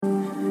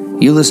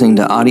You're listening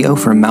to audio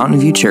from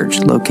Mountain View Church,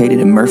 located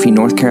in Murphy,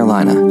 North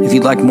Carolina. If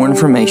you'd like more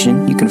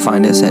information, you can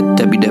find us at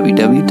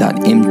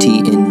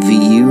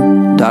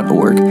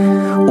www.mtnvu.org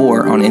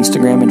or on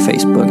Instagram and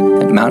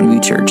Facebook at Mountain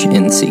View Church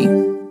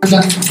NC.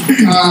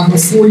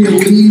 Before you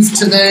leave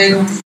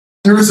today,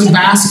 there is a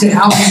basket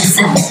out on the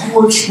front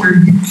porch where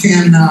you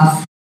can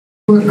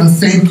put a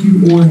thank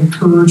you or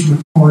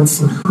encouragement card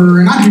for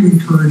her, and I do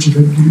encourage you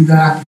to do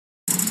that.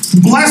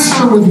 Bless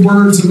her with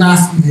words of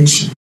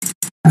affirmation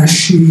as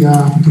she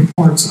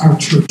departs our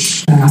church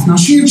staff. Now,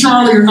 she and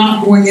Charlie are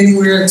not going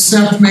anywhere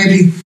except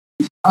maybe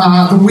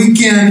the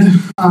weekend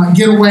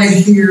getaway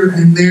here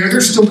and there. They're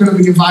still going to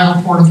be a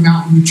vital part of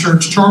Mountain View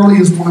Church. Charlie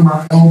is one of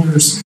our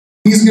elders.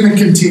 He's going to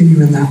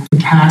continue in that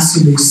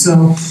capacity.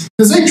 So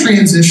as they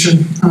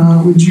transition,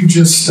 would you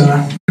just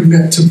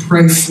commit to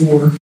pray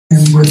for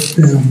and with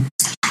them?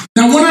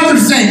 Now, one other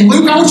thing.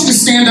 Luke, I want you to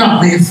stand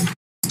up, man.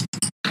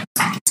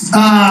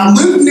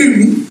 Luke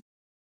Newton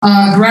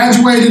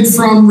graduated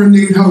from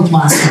Renewed Hope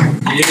last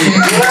night.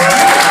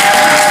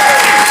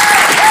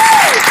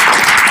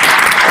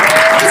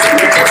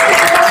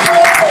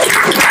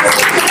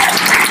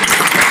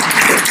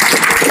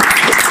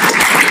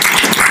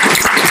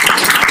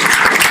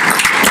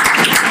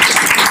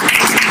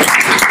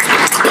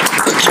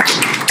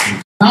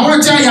 I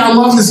want to tell you, I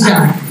love this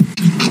guy.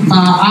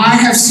 I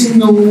have seen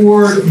the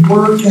Lord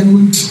work in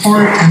Luke's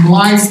heart and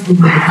life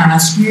over the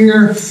past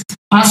year.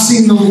 I've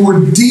seen the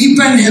Lord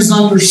deepen his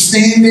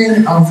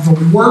understanding of the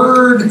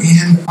Word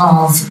and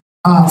of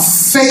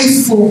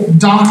faithful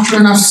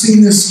doctrine. I've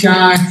seen this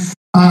guy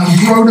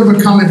grow to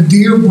become a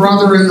dear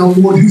brother in the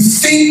Lord who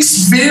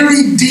thinks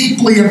very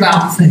deeply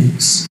about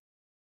things.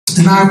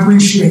 And I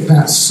appreciate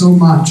that so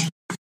much.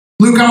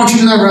 Luke, I want you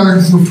to know,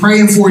 brother, we're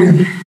praying for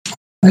you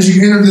as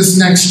you enter this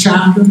next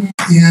chapter.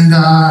 And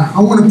I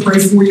want to pray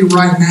for you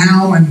right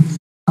now. And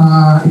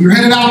you're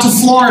headed out to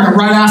Florida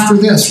right after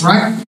this,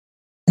 right?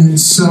 And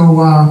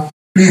so,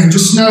 man,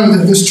 just know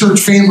that this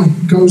church family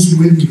goes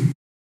with you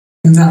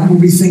and that we'll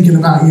be thinking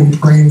about you and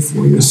praying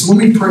for you. So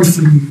let me pray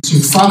for you too.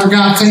 Father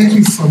God, thank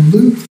you for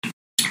Luke.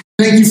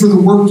 Thank you for the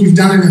work you've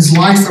done in his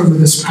life over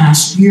this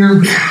past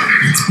year.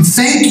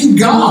 Thank you,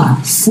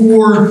 God,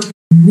 for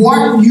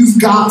what you've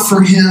got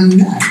for him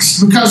next.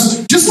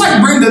 Because just like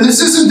Brenda,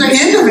 this isn't the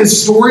end of his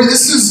story.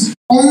 This is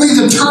only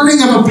the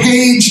turning of a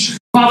page,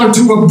 Father,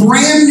 to a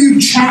brand new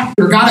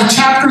chapter. God, a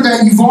chapter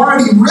that you've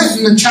already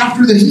written, a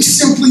chapter that he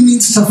simply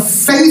needs to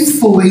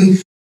faithfully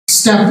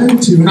step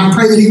into. And I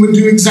pray that he would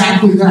do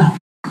exactly that.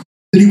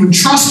 That he would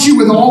trust you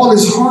with all of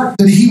his heart,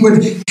 that he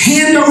would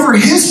hand over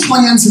his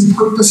plans and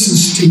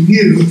purposes to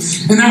you,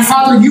 and that,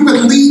 Father, you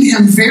would lead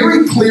him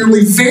very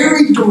clearly,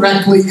 very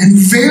directly, and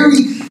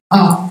very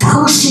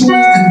personally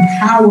and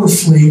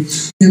powerfully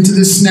into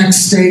this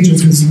next stage of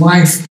his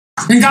life.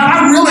 And God,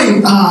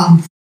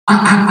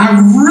 I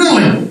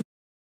really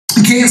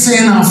can't say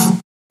enough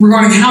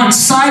regarding how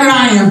excited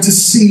I am to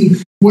see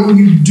what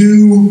you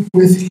do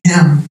with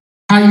him,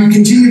 how you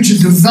continue to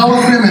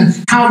develop him, and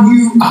how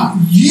you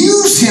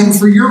use him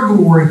for your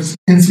glory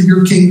and for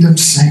your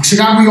kingdom's sake. So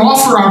God, we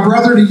offer our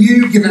brother to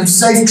you, give him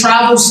safe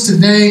travels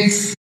today.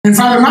 And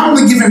Father, not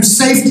only give him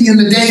safety in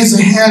the days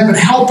ahead, but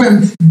help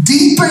him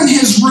deepen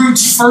his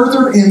roots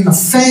further in the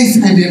faith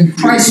and in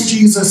Christ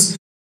Jesus.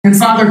 And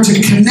Father,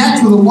 to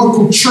connect with a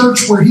local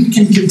church where he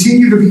can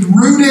continue to be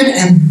rooted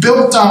and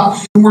built up,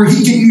 and where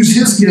he can use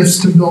his gifts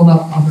to build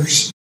up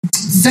others.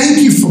 Thank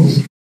you for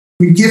it.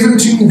 We give him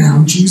to you now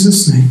in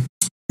Jesus' name.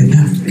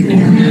 Amen.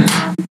 Amen.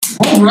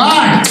 All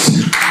right.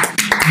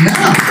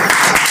 Yeah.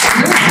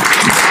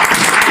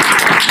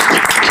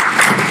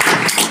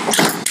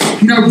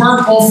 You know,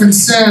 Bert often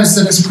says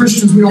that as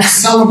Christians we don't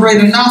celebrate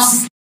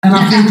enough, and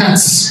I think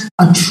that's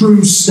a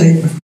true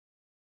statement.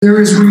 There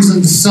is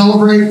reason to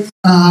celebrate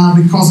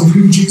because of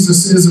who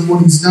Jesus is and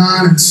what he's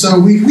done, and so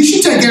we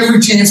should take every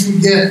chance we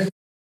get.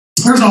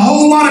 There's a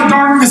whole lot of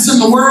darkness in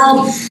the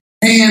world,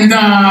 and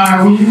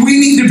we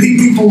need to be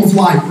people of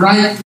light,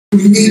 right?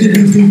 We need to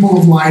be people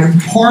of light,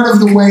 and part of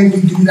the way we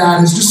do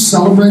that is just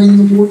celebrating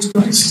the Lord's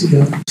grace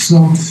together.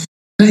 So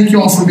thank you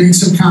all for being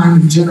so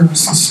kind and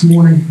generous this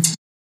morning.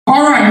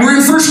 All right, we're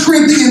in 1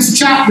 Corinthians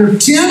chapter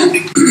 10,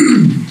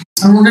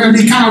 and we're going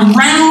to be kind of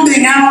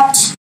rounding out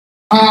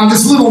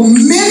this little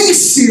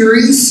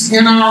mini-series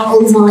in our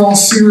overall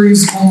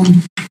series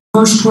on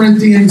 1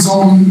 Corinthians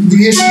on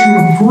the issue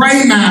of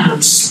gray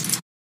matters.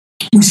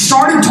 We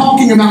started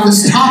talking about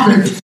this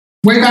topic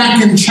way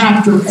back in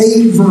chapter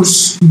 8,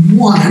 verse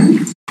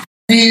 1.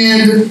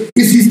 And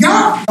if you've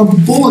got a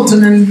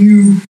bulletin and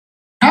you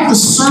have the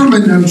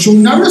sermon notes, you'll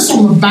notice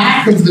on the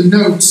back of the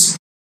notes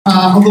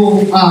a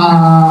little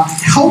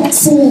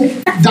helpful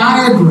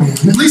diagram.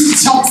 At least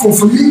it's helpful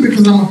for me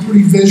because I'm a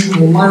pretty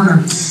visual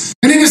learner.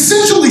 And it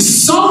essentially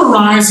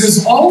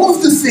summarizes all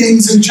of the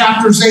things in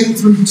chapters 8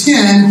 through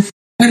 10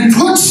 and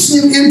puts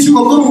it into a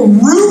little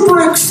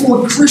rubric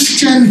for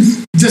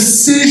Christian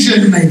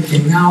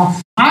decision-making. Now,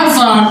 I've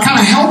kind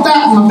of held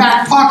that in my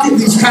back pocket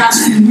these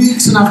past few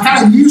weeks, and I've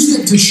kind of used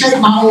it to shape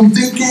my own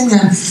thinking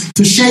and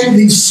to shape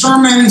these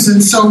sermons.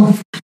 And so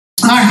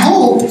I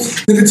hope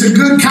that it's a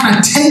good kind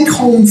of take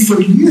home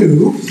for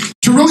you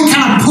to really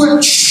kind of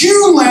put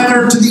shoe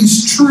leather to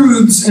these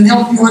truths and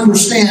help you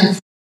understand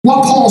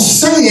what Paul's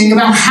saying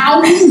about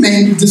how we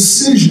make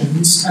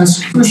decisions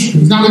as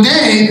Christians. Now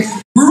today,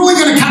 we're really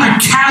going to kind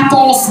of cap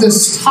off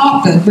this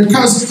topic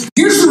because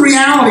here's the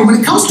reality. When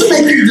it comes to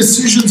making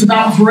decisions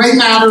about gray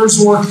matters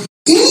or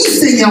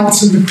anything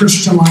else in the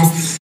Christian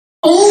life,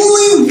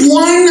 only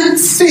one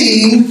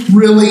thing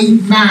really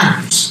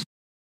matters: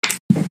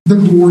 the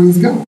glory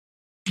of God.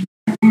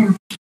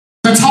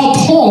 That's how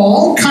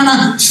Paul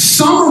kind of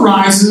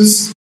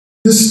summarizes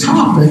this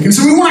topic. And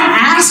so we want to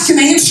ask and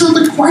answer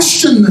the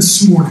question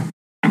this morning.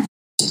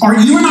 Are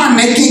you and I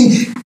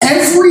making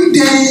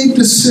everyday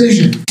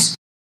decisions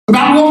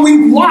about what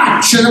we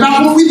watch and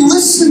about what we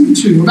listen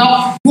to,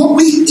 about what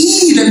we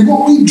eat and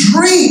what we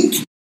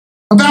drink,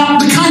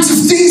 about the kinds of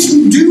things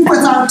we do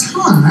with our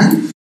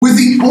time, with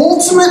the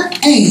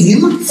ultimate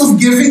aim of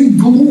giving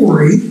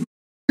glory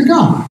to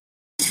God?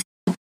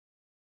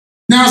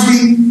 Now, as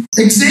we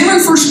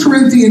examine 1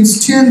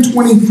 Corinthians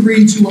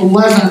 10:23 to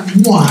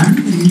 11:1,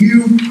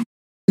 and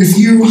if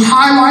you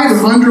highlight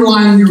or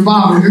underline in your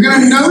Bible, you're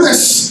going to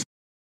notice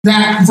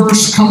that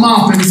verse come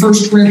up in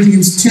 1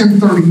 Corinthians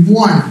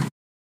 10:31.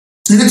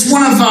 And it's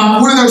one of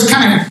those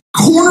kind of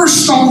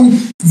cornerstone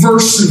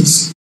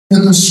verses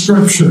in the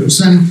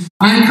Scriptures. And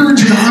I encourage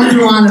you to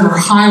underline it or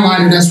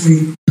highlight it as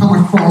we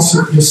come across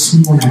it this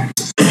morning.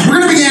 We're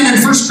going to begin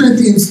in 1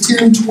 Corinthians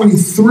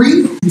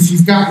 10:23. If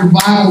you've got your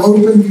Bible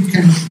open, you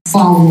can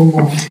follow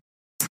along.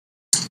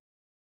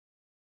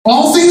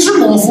 All things are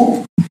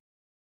lawful,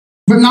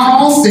 but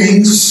not all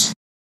things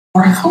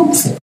are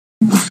helpful.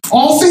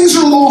 All things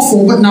are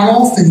lawful, but not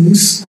all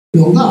things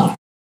build up.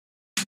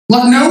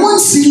 Let no one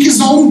seek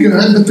his own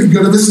good, but the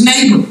good of his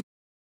neighbor.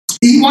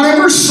 Eat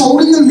whatever is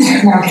sold in the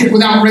meat market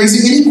without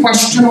raising any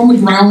question on the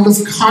ground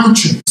of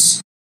conscience.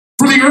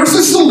 For the earth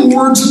is the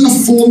Lord's and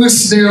the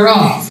fullness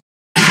thereof.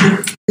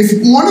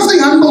 If one of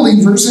the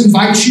unbelievers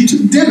invites you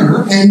to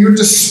dinner and you're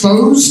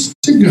disposed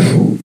to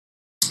go,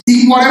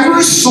 eat whatever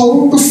is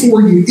sold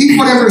before you, eat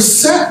whatever is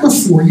set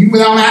before you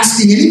without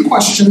asking any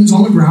questions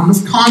on the ground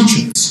of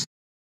conscience.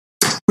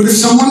 But if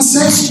someone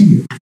says to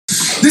you,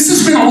 "This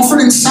has been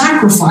offered in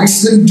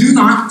sacrifice," then do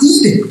not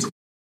eat it,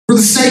 for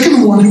the sake of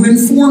the one who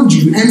informed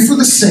you and for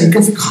the sake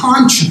of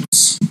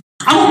conscience.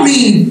 I don't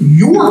mean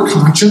your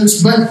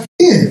conscience, but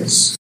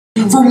his.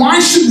 For why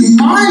should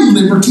my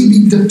liberty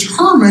be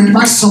determined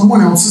by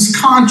someone else's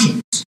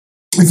conscience?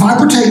 If I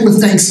partake with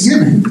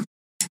thanksgiving,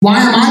 why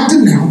am I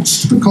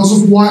denounced because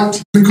of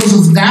what? Because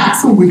of that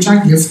for which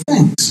I give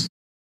thanks.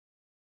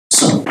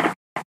 So,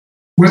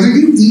 whether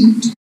you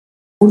eat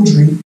or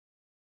drink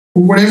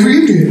or whatever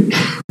you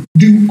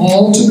do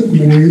all to the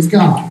glory of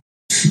God.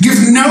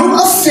 Give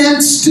no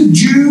offense to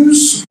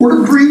Jews or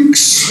to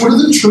Greeks or to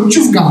the church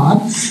of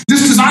God,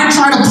 just as I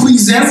try to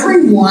please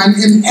everyone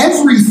in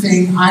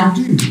everything I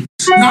do,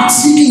 not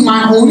seeking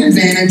my own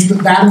advantage,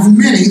 but that of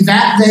many,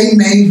 that they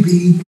may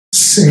be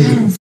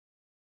saved.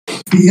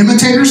 Be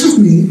imitators of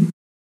me,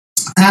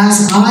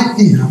 as I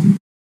am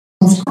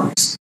of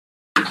Christ.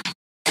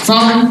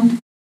 Father,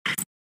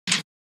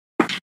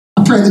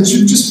 I pray that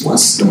you just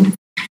bless them.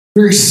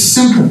 Very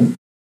simple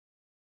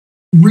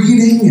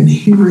reading and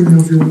hearing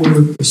of your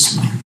word this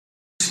morning.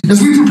 As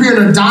we prepare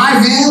to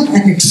dive in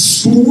and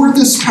explore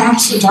this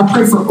passage, I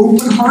pray for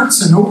open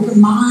hearts and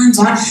open minds.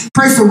 I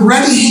pray for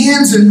ready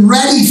hands and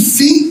ready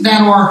feet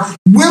that are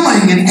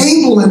willing and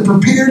able and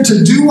prepared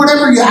to do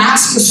whatever you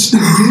ask us to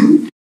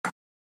do.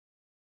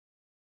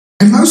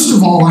 And most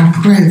of all, I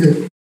pray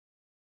that,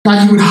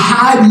 God, you would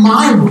hide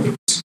my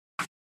words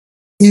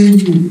in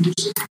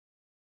yours.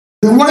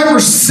 That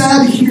whatever's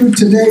said here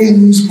today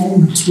in these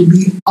moments would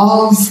be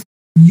of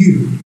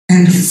you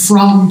and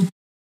from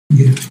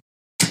you.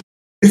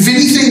 If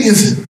anything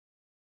isn't,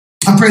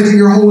 I pray that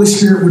your Holy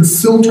Spirit would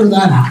filter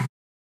that out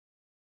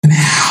and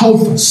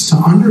help us to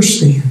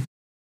understand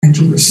and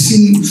to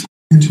receive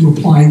and to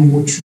apply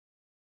your truth.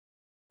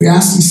 We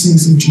ask these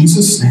things in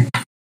Jesus' name.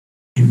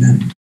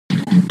 Amen.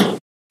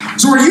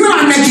 So are you and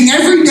I making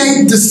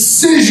everyday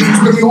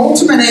decisions with the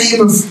ultimate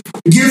aim of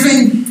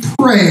giving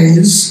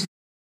praise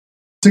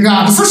to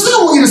God? The first thing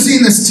I want you to see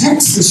in this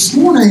text this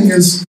morning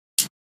is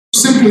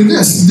simply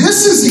this.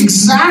 This is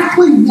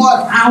exactly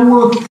what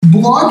our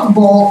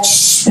blood-bought,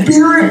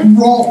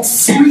 spirit-wrought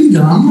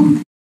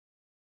freedom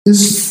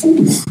is for.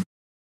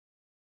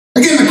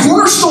 Again, the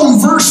cornerstone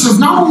verse of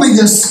not only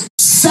this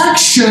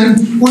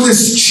section or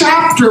this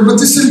chapter, but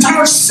this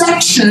entire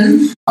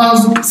section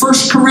of 1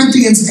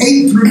 Corinthians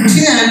 8 through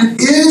 10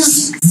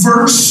 is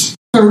verse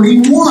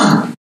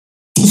 31.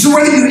 So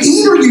whether you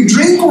eat or you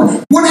drink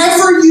or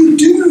whatever you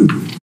do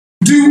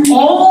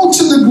all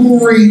to the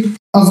glory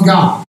of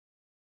God.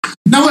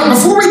 Now, look,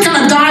 before we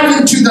kind of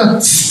dive into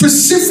the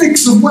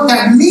specifics of what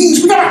that means,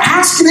 we've got to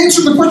ask and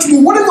answer the question,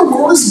 well, what in the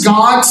world is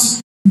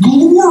God's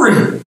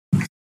glory?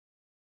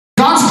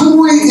 God's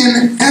glory,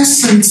 in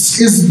essence,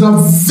 is the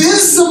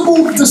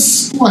visible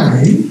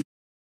display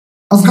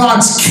of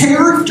God's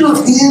character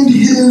and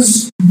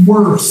his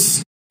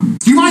worth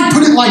You might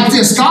put it like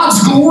this: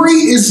 God's glory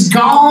is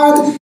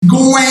God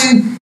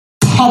going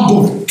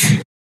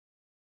public.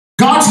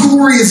 God's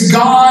glory is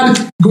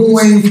God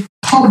going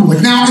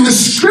public. Now, in the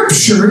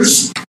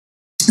scriptures,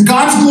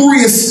 God's glory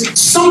is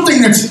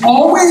something that's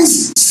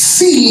always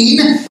seen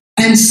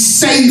and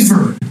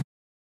savored.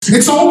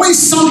 It's always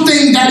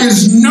something that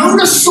is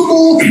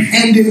noticeable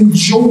and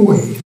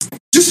enjoyed.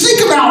 Just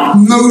think about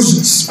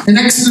Moses in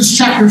Exodus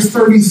chapter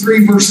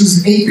 33,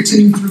 verses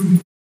 18 through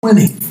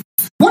 20.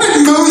 What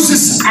did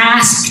Moses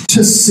ask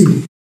to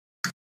see?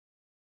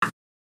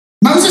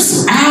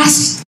 Moses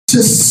asked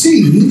to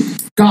see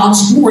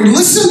God's glory.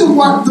 Listen to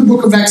what the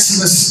book of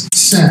Exodus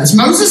says.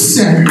 Moses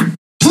said,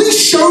 "Please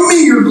show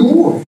me your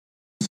glory."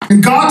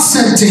 And God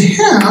said to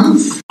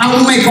him, "I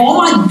will make all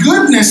my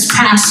goodness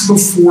pass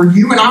before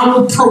you, and I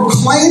will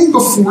proclaim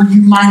before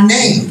you my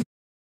name,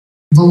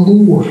 the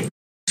Lord.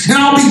 And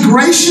I'll be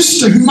gracious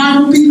to whom I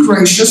will be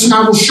gracious, and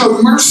I will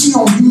show mercy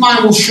on whom I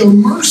will show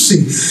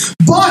mercy.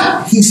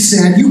 But," he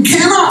said, "you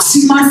cannot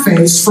see my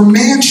face, for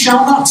man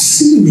shall not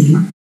see me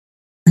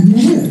and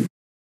live."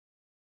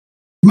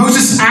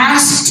 Moses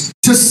asked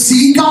to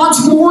see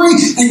God's glory,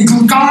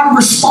 and God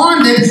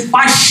responded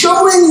by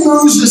showing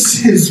Moses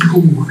his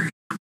glory.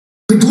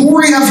 The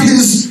glory of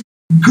his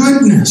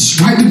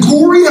goodness, right? The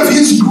glory of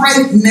his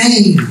great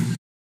name,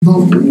 the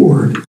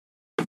Lord.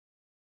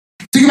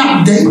 Think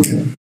about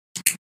David.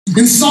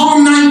 In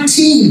Psalm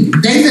 19,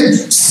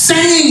 David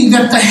saying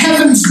that the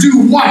heavens do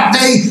what?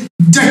 They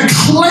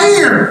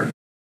declare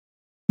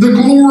the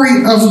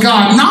glory of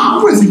God,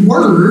 not with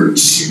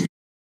words,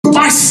 but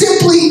by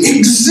simply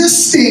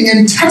existing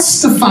and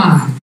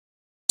testifying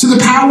to the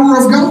power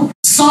of God.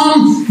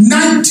 Psalm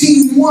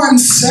 19:1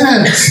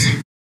 says,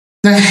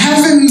 "The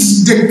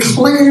heavens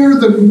declare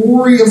the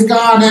glory of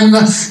God, and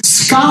the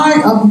sky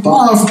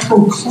above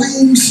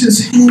proclaims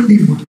his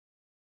handiwork."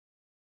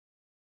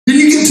 Then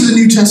you get to the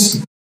New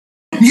Testament.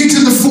 You get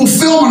to the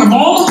fulfillment of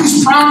all of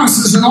these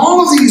promises and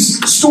all of these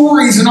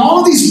stories and all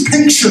of these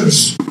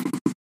pictures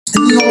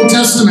in the Old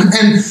Testament.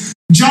 And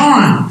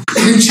John,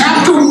 in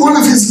chapter 1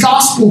 of his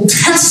gospel,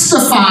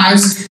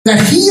 testifies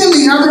that he and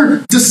the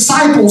other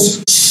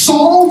disciples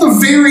saw the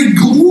very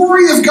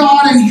glory of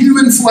God in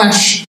human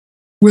flesh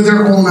with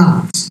their own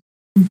eyes.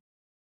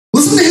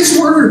 Listen to his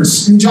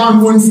words in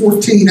John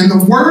 1:14. "And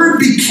the Word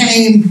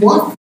became"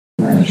 what?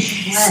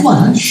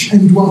 Flesh,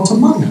 and dwelt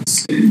among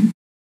us.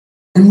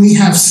 And we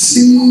have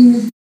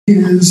seen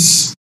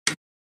his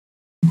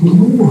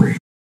glory.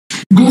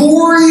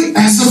 Glory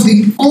as of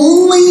the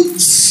only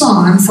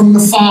Son from the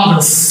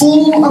Father,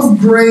 full of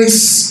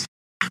grace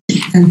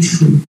and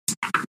truth.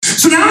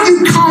 So now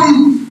you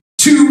come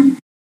to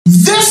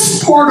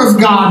this part of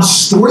God's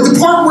story, the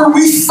part where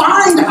we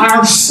find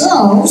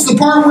ourselves, the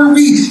part where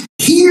we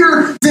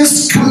hear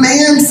this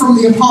command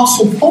from the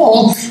Apostle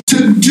Paul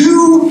to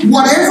do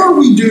whatever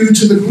we do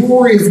to the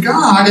glory of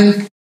God.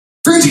 And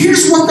friends,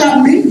 here's what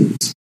that means.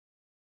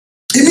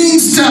 It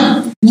means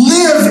to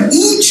live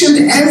each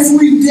and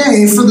every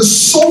day for the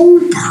sole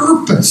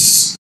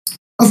purpose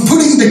of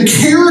putting the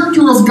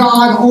character of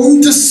God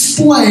on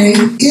display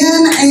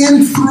in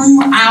and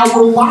through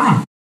our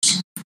lives.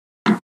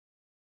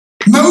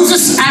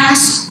 Moses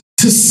asked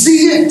to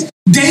see it.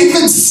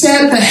 David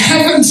said the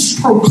heavens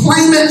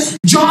proclaim it.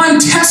 John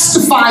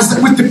testifies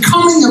that with the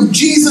coming of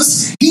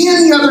Jesus, he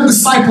and the other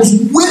disciples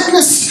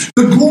witnessed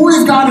the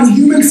glory of God in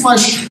human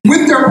flesh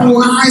with their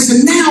own eyes.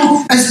 And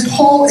now, as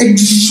Paul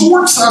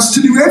exhorts us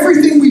to do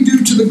everything we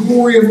do to the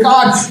glory of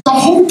God, the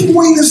whole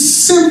point is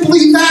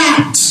simply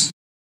that.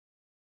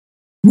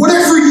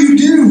 Whatever you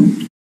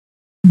do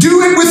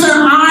it with an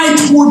eye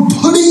toward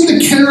putting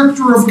the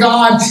character of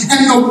God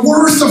and the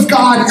worth of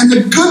God and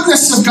the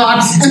goodness of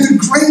God and the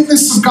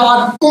greatness of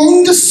God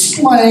on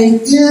display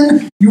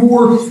in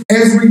your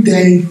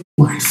everyday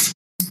life.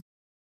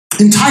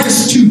 In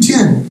Titus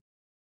 2:10,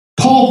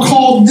 Paul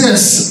called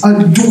this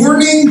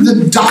adorning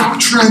the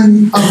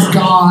doctrine of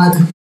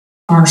God,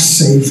 our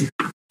Savior.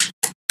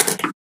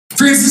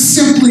 Friends, this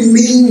simply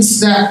means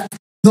that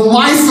the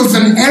life of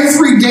an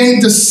everyday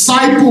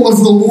disciple of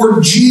the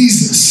Lord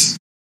Jesus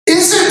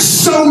isn't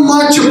so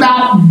much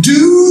about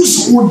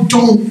do's or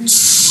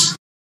don'ts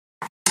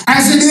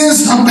as it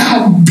is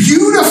about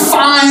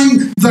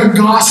beautifying the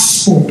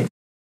gospel,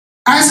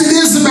 as it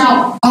is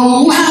about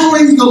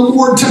allowing the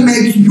Lord to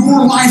make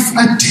your life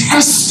a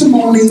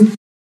testimony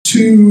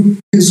to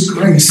his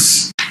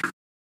grace.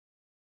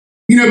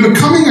 You know,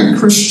 becoming a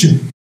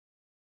Christian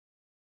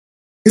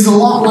is a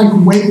lot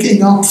like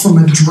waking up from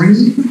a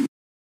dream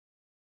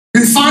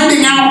and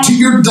finding out to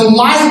your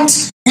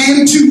delight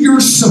and to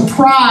your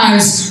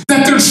surprise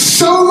that there's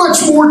so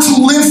much more to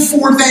live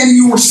for than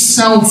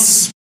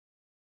yourself.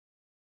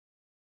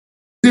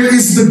 There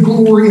is the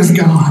glory of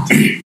God.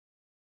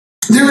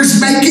 There is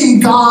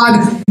making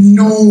God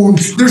known.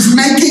 There's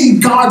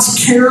making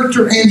God's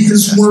character and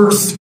his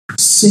worth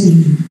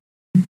seen.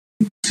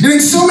 And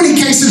in so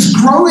many cases,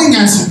 growing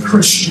as a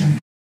Christian,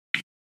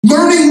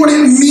 learning what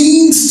it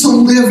means to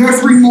live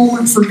every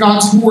moment for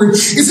God's glory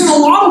is in a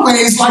lot of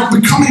ways like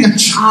becoming a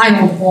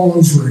child all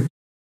over again.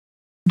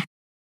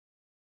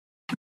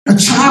 A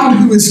child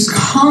who is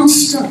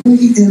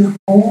constantly in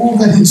awe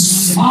that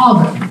his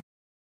father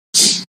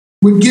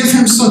would give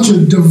him such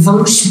a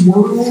diverse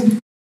world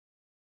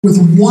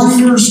with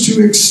wonders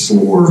to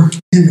explore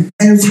in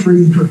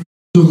every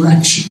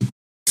direction.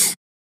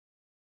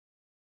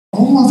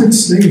 All of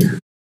it's there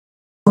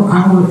for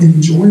our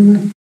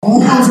enjoyment.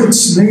 All of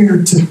it's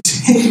there to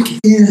take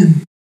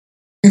in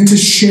and to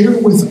share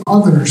with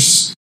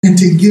others and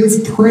to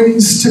give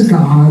praise to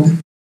God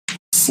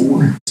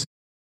for it.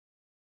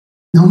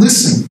 Now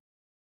listen,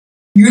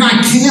 you and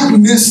I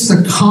can't miss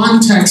the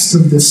context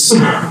of this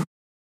story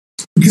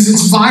because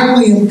it's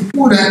vitally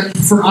important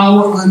for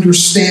our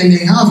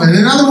understanding of it.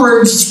 In other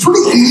words, it's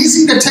pretty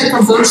easy to take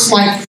a verse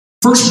like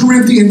 1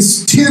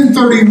 Corinthians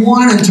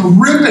 10:31 and to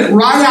rip it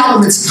right out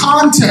of its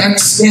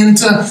context and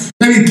to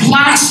maybe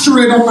plaster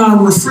it on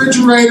our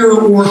refrigerator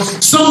or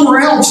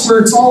somewhere else where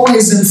it's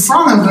always in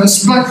front of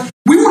us. But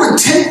we want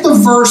to take the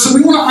verse and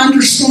we want to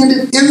understand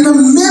it in the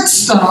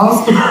midst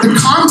of the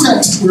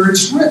context where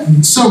it's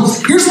written. So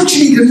here's what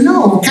you need to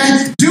know,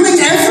 okay? Doing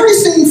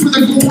everything for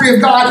the glory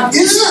of God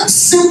isn't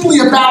simply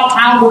about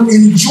our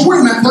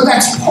enjoyment, though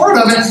that's part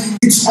of it.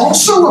 It's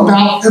also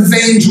about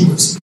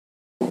evangelism.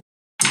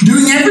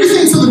 Doing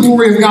everything for the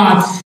glory of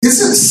God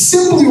isn't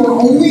simply or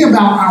only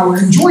about our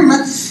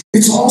enjoyment.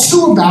 It's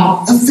also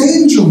about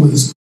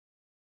evangelism.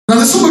 Now,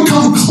 this will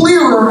become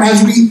clearer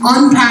as we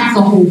unpack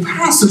the whole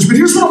passage, but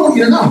here's what I want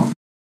you to know.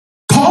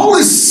 Paul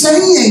is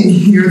saying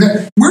here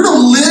that we're to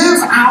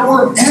live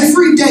our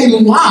everyday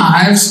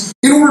lives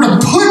in order to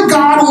put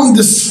God on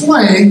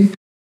display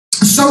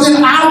so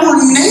that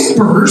our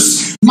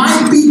neighbors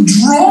might be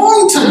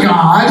drawn to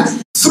God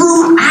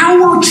through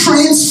our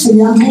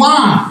transformed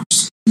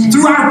lives,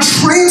 through our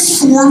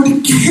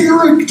transformed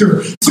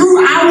character,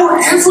 through our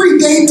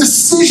everyday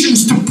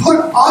decisions to put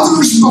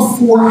others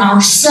before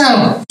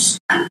ourselves.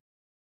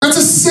 That's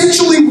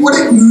essentially what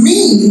it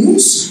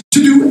means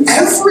to do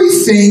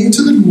everything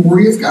to the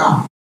glory of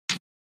God.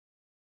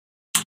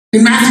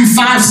 In Matthew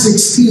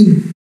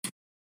 5:16,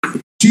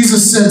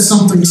 Jesus said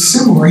something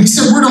similar. He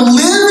said, we're to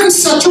live in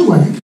such a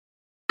way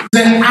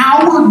that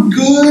our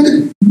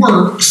good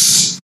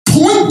works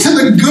point to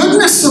the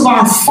goodness of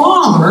our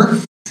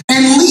Father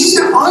and lead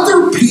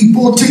other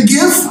people to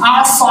give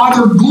our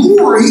Father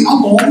glory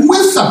along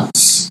with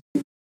us.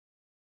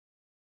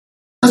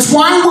 That's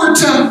why we're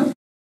to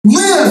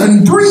live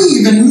and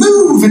breathe and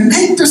move and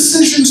make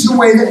decisions the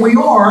way that we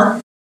are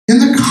in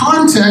the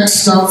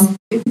context of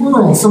the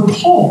world. For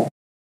Paul,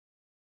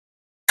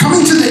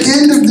 coming to the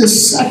end of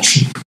this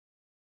section,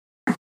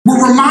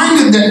 we're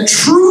reminded that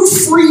true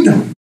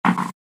freedom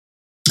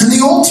and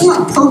the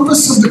ultimate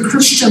purpose of the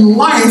Christian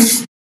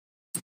life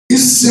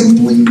is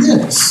simply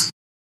this: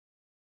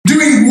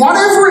 doing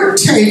whatever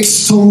it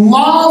takes to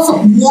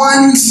love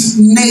one's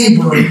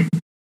neighbor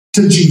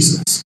to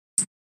Jesus.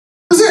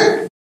 That's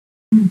it.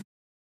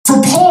 For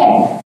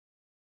Paul,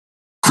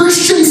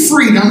 Christian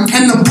freedom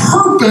and the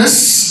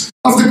purpose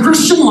of the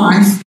Christian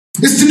life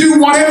is to do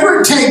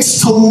whatever it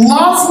takes to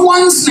love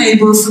one's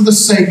neighbor for the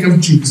sake of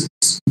Jesus.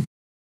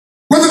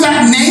 Whether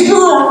that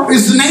neighbor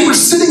is the neighbor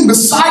sitting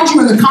beside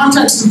you in the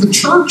context of the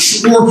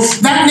church, or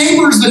that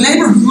neighbor is the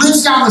neighbor who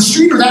lives down the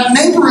street, or that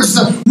neighbor is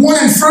the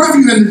one in front of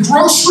you in the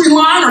grocery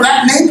line, or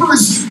that neighbor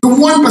is the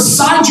one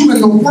beside you in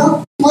the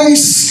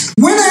workplace,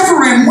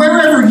 whenever and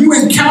wherever you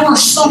encounter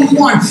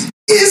someone,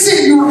 is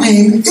it your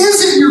aim,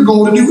 is it your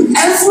goal to do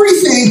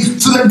everything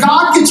so that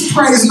God gets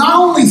praised not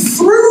only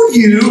through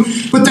you,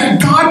 but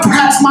that God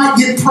perhaps might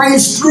get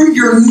praised through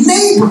your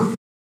neighbor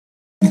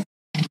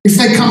if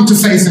they come to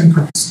faith in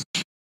Christ?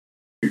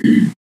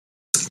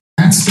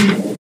 That's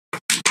the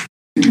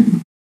goal.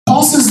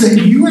 Paul says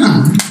that you and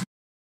I,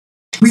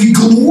 we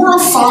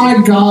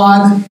glorify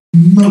God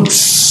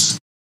most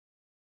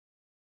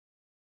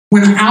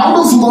when out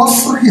of love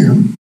for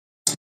Him,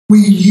 we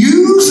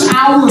use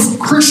our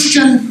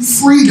Christian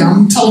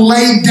freedom to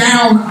lay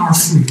down our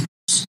freedoms.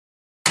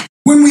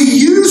 When we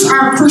use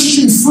our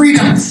Christian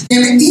freedom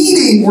in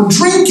eating or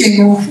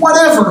drinking or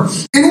whatever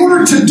in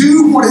order to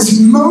do what is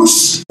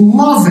most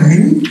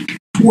loving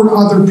toward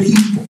other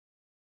people.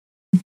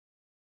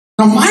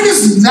 Now, why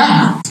does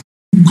that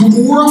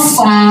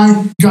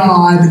glorify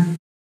God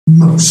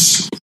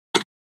most?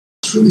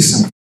 It's really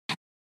simple.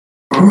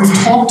 And we've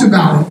talked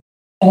about it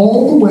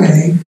all the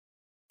way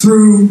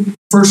through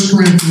 1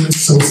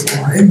 Corinthians so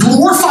far. It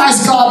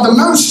glorifies God the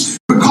most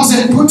because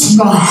it puts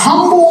the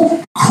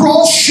humble,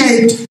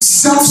 cross-shaped,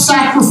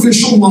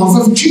 self-sacrificial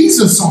love of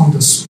Jesus on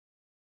display.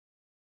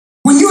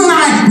 When you and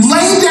I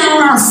lay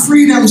down our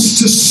freedoms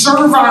to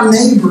serve our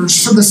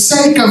neighbors for the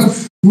sake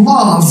of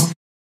love,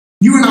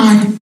 you and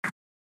I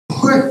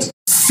put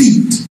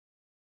feet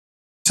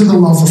to the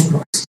love of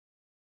Christ.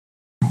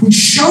 We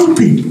show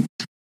people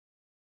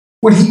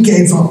what He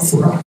gave up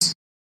for us.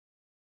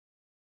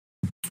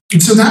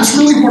 And so that's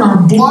really what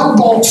our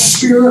blood-bought,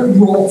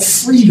 spirit-wrought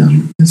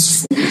freedom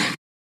is for.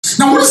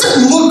 Now, what does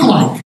it look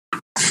like?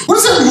 What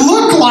does it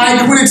look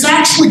like when it's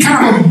actually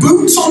kind of a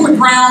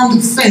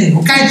boots-on-the-ground thing,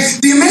 okay?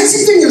 The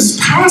amazing thing in this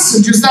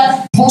passage is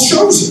that Paul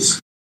shows us.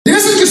 He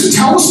doesn't just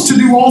tell us to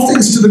do all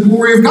things to the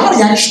glory of God.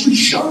 He actually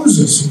shows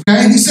us,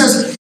 okay? He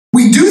says,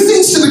 we do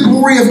things to the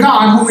glory of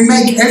God when we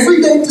make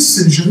everyday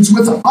decisions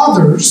with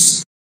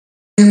others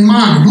in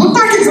mind. Look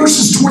back at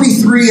verses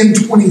 23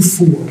 and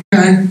 24,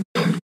 okay?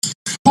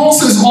 Paul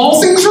says,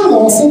 all things are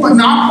lawful, but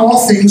not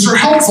all things are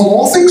helpful.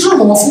 All things are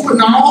lawful, but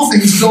not all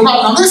things build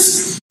up. Now,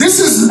 this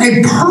is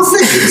a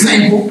perfect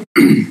example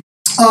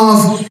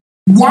of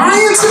why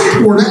it's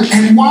important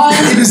and why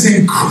it is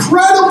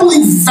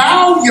incredibly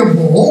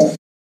valuable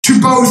to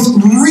both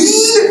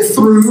read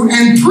through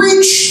and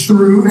preach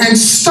through and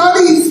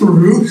study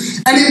through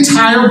an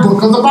entire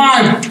book of the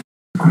Bible.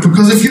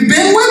 Because if you've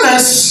been with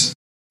us,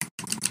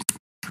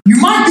 you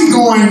might be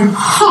going,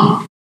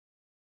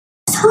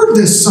 I've heard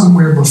this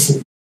somewhere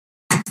before.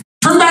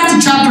 Turn back to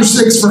chapter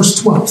 6,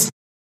 verse 12.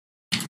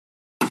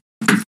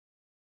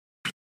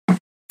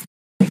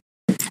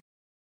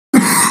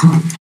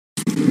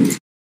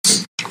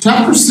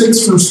 Chapter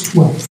 6, verse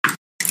 12.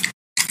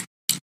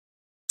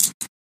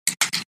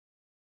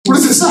 What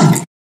does it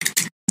say?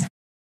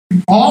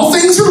 All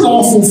things are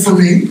lawful for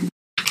me,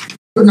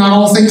 but not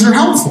all things are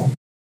helpful.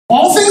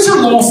 All things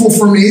are lawful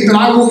for me, but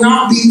I will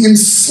not be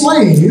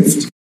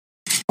enslaved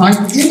by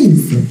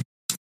anything.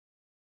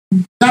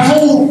 That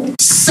whole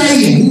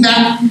saying,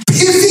 that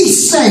pithy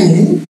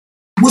saying,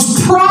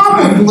 was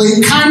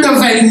probably kind of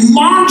a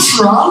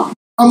mantra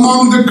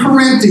among the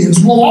Corinthians.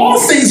 Well, all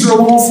things are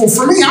lawful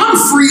for me. I'm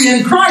free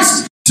in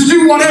Christ to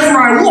do whatever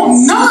I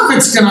want. None of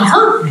it's going to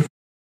hurt me.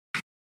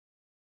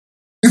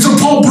 And so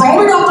Paul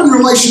brought it up in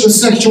relation to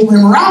sexual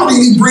immorality,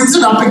 and he brings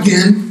it up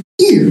again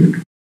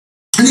here.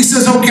 And he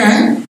says,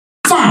 okay,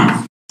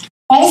 fine.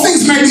 All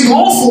things may be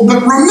lawful,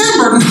 but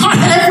remember, not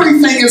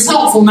everything is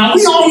helpful. Now,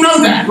 we all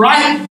know that,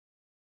 right?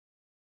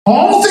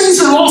 All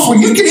things are lawful.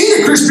 You can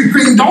eat a Krispy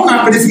Kreme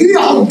donut, but if you eat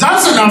a whole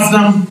dozen of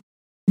them,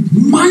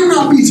 it might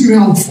not be too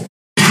helpful.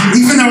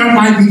 Even though it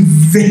might be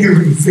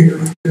very,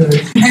 very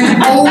good.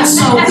 And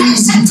also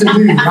easy to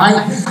do,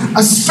 right?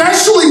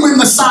 Especially when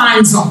the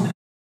sign's on it.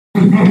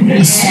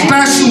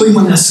 Especially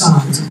when the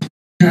sign's on it.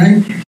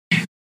 Okay?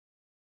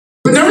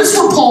 But notice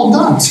what Paul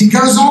does. He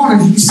goes on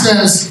and he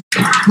says,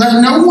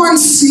 let no one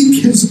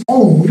seek his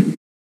own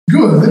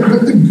good,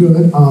 but the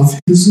good of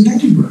his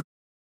neighbor.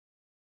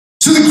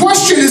 So the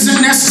question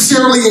isn't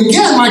necessarily,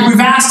 again, like we've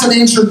asked and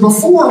answered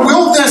before,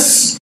 will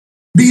this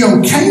be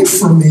okay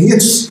for me?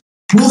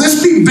 Will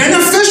this be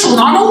beneficial,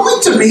 not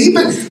only to me,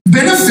 but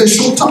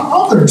beneficial to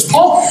others?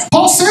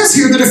 Paul says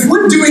here that if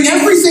we're doing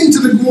everything to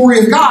the glory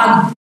of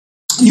God,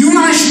 you and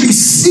I should be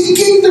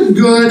seeking the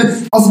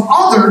good of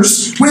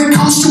others when it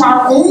comes to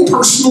our own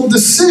personal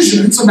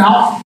decisions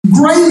about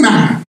gray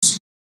matters.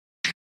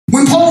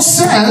 When Paul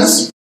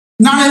says,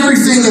 not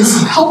everything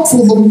is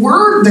helpful, the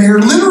word there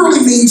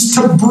literally means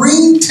to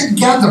bring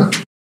together.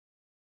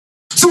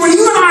 So when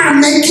you and I are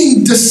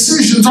making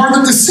decisions, are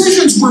the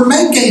decisions we're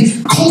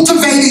making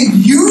cultivating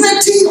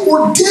unity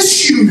or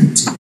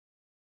disunity?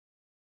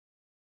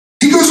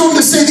 He goes on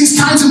to say these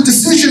kinds of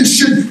decisions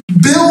should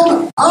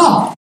build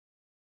up.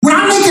 When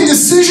I make a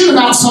decision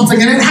about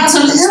something and it has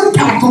an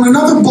impact on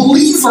another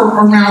believer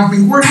around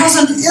me, or it has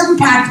an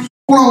impact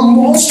on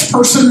a lost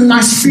person in my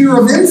sphere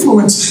of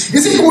influence,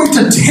 is it going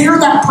to tear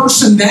that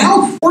person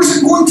down, or is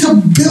it going to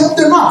build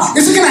them up?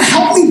 Is it going to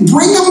help me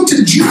bring them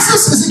to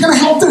Jesus? Is it going to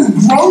help them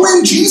grow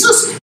in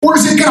Jesus, or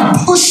is it going to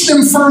push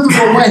them further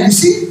away? You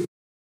see?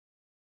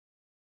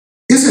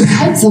 Is it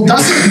helpful?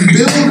 Does it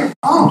build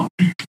up?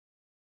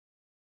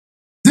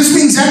 This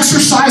means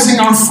exercising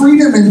our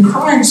freedom in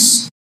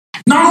Christ,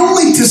 not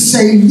only to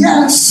say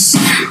yes,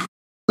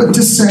 but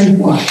to say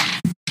what?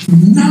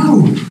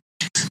 No.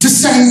 To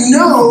say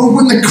no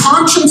when the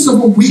conscience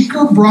of a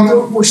weaker brother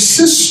or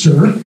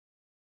sister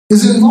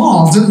is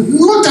involved. And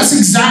look, that's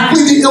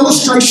exactly the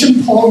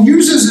illustration Paul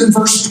uses in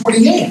verse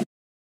 28.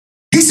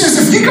 He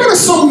says, if you go to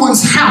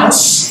someone's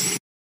house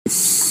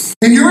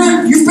and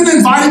you've been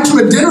invited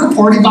to a dinner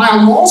party by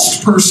a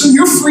lost person,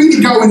 you're free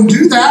to go and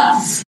do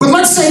that. But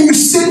let's say you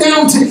sit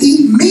down to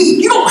eat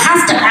meat. You don't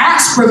have to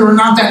ask whether or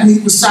not that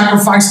meat was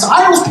sacrificed to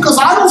idols, because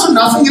idols are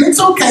nothing and it's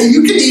okay.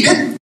 You can eat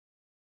it.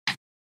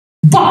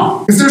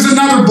 But if there's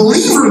another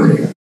believer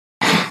there,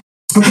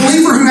 a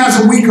believer who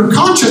has a weaker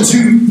conscience,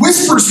 who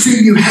whispers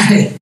to you,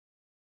 hey,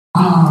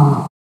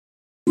 that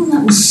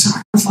was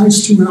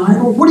sacrificed to an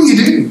idol, what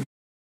do?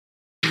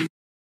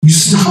 You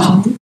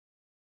stop.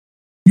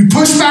 You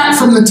push back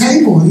from the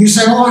table and you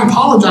say, oh, I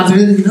apologize, I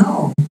didn't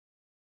know.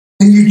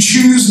 And you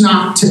choose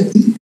not to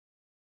eat.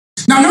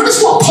 Now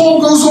notice what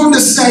Paul goes on to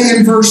say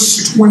in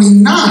verse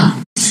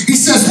 29. He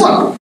says,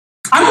 look,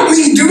 I don't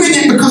mean doing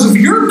it because of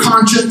your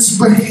conscience,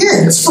 but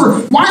his. For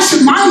why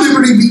should my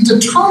liberty be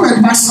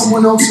determined by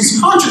someone else's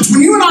conscience?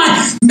 When you and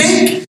I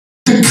make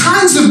the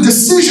kinds of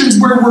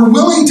decisions where we're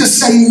willing to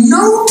say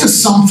no to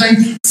something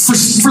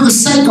for the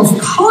sake of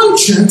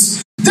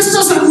conscience, this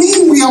doesn't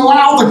mean we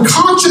allow the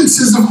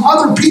consciences of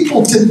other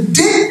people to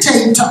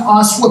dictate to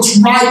us what's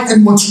right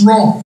and what's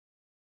wrong.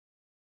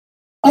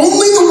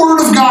 Only the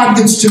Word of God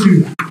gets to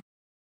do that.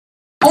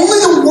 Only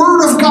the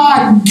Word of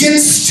God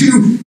gets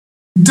to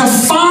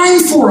define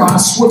for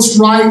us what's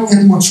right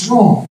and what's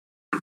wrong.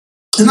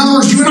 In other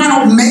words, you and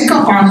I don't make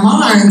up our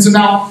minds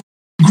about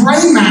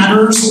gray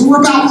matters or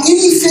about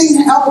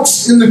anything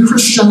else in the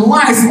Christian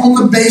life on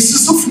the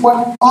basis of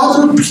what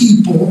other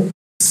people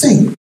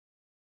think.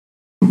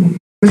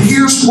 But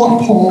here's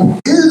what Paul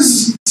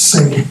is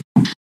saying.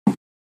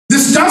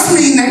 This does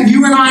mean that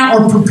you and I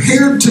are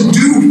prepared to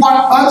do what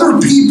other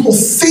people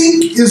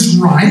think is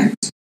right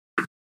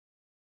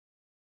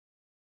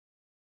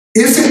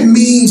if it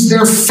means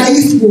their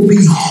faith will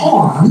be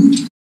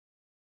harmed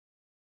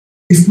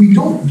if we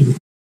don't do it.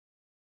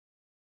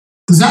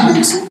 Does that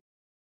make sense?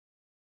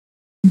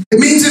 It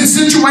means in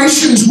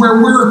situations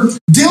where we're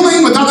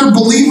dealing with other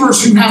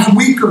believers who have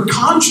weaker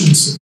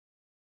consciences,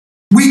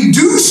 we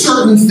do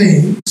certain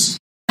things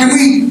and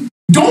we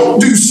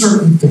don't do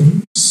certain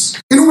things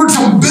in order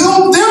to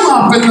build them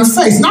up in the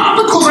faith.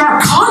 Not because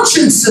our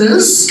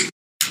consciences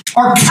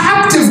are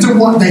captive to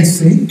what they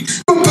think,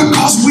 but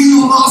because we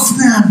love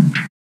them.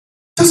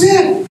 That's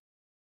it.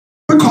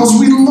 Because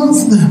we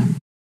love them.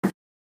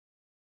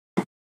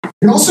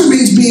 It also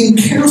means being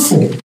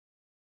careful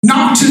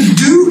not to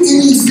do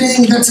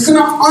anything that's going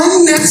to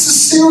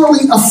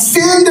unnecessarily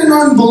offend an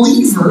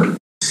unbeliever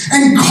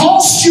and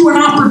cost you an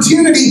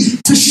opportunity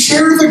to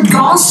share the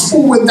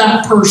gospel with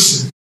that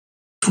person,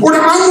 or to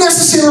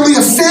unnecessarily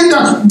offend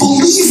a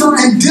believer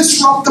and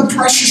disrupt the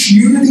precious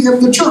unity of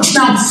the church.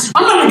 Now,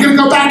 I'm not going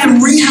to go back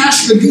and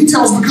rehash the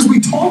details because we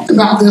talked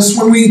about this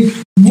when we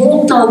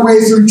walked our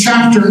way through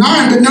chapter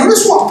 9, but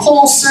notice what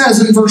Paul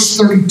says in verse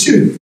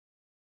 32.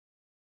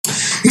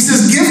 He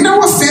says, give no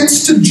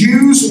offense to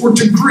Jews or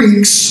to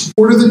Greeks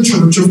or to the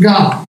church of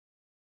God.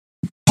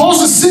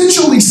 Paul's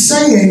essentially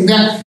saying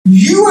that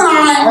you and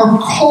I are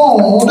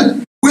called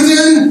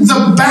within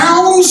the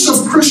bounds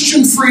of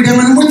Christian freedom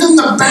and within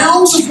the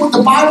bounds of what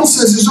the Bible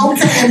says is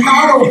okay and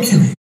not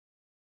okay,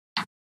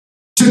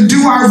 to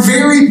do our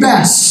very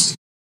best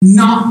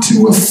not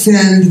to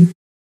offend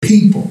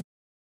people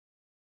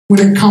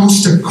when it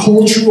comes to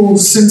cultural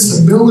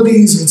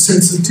sensibilities and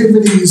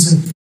sensitivities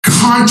and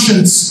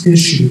conscience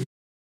issues.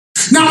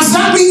 Now, does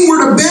that mean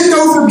we're to bend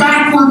over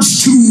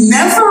backwards to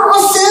never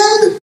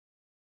offend?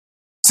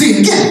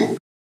 See, again,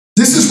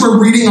 this is where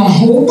reading a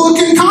whole book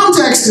in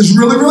context is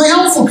really, really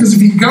helpful, because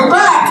if you go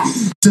back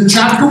to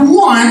chapter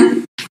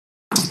 1,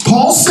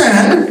 Paul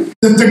said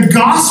that the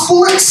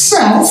gospel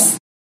itself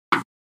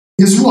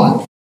is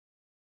what?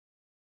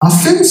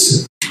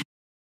 Offensive.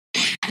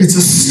 It's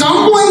a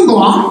stumbling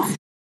block,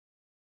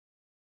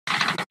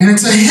 and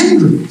it's a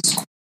hindrance.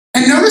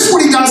 And notice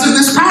what he does in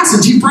this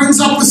passage. He brings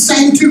up the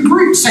same two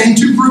groups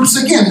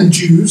again, the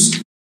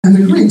Jews and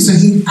the Greeks, and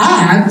he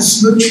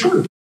adds the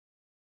church.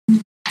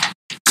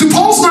 So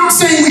Paul's not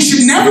saying we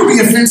should never be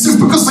offensive,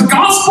 because the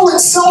gospel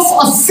itself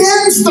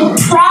offends the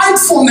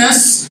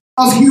pridefulness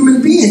of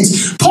human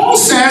beings. Paul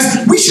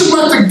says we should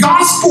let the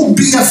gospel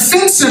be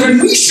offensive,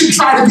 and we should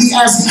try to be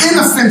as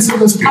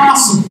inoffensive as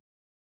possible.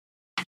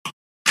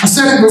 I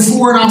said it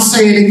before and I'll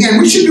say it again.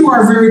 We should do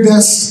our very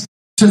best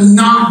to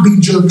not be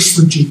jerks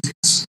for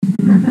Jesus.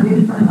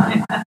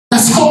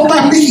 That's all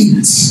that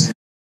means.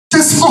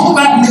 That's all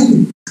that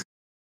means.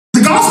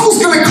 The gospel's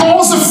going to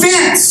cause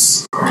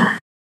offense.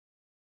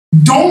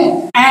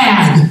 Don't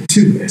add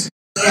to it.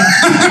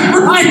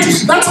 Right?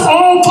 That's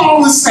all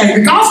Paul is saying.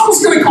 The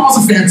gospel's going to cause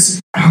offense.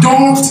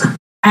 Don't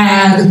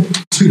add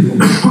to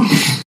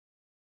it.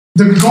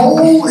 The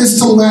goal is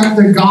to let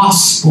the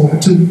gospel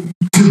to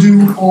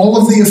do all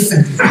of the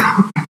offending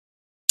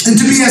and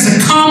to be as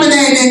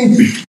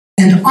accommodating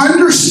and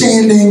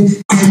understanding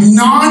and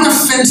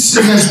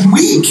non-offensive as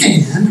we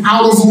can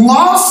out of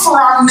love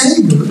for our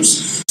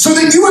neighbors, so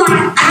that you and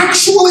I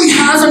actually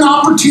have an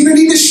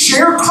opportunity to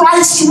share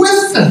Christ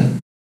with them.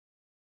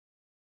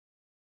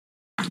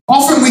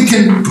 Often we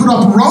can put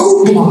up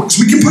roadblocks,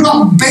 we can put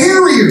up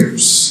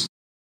barriers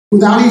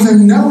without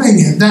even knowing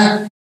it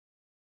that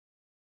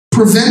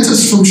prevent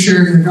us from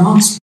sharing the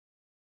gospel.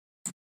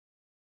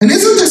 And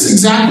isn't this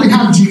exactly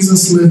how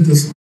Jesus lived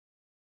his life?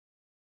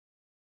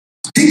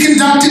 He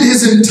conducted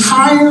his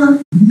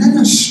entire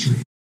ministry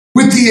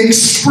with the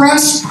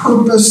express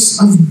purpose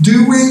of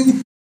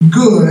doing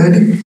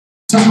good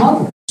to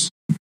others.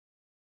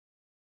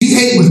 He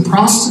ate with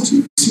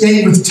prostitutes, he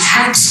ate with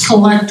tax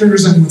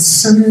collectors and with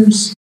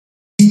sinners.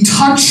 He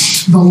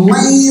touched the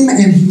lame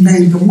and he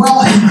made them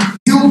well. He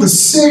healed the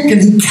sick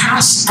and he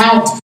cast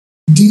out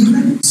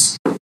demons.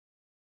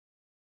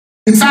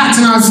 In fact,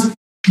 and I've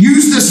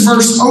used this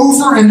verse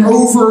over and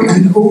over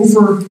and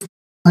over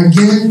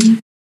again,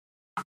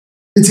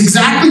 it's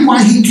exactly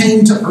why he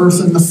came to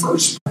earth in the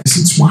first place.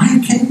 It's why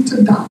he came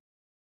to die.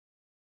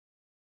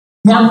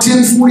 Mark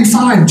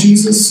 10:45,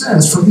 Jesus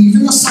says, "For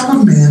even the Son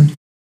of Man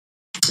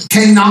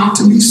came not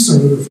to be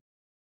served,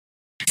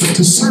 but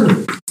to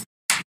serve,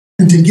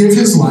 and to give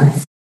his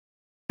life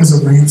as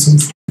a ransom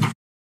for many."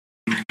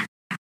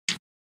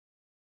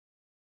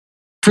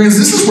 Friends,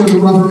 this is where the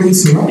rubber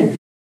meets the road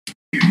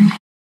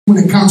when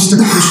it comes to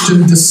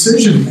Christian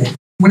decision making,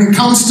 when it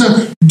comes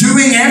to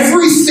doing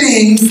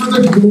everything for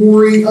the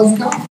glory of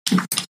God.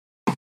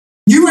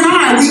 You and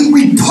I,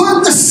 we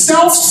put the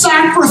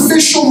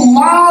self-sacrificial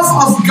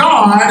love of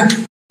God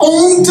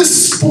on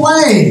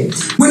display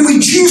when we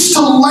choose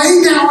to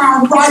lay down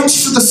our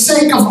rights for the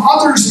sake of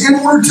others in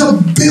order to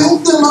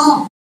build them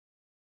up.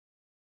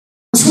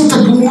 That's what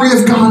the glory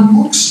of God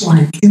looks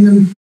like in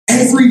an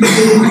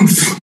everyday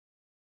life.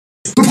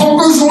 But Paul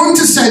goes on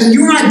to say that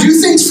you and I do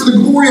things for the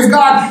glory of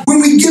God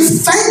when we give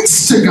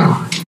thanks to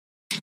God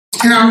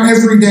in our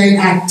everyday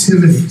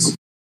activities.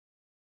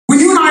 When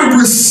you and I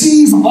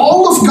receive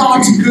all of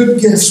God's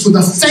good gifts with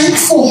a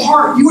thankful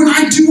heart, you and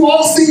I do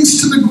all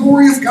things to the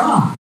glory of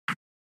God.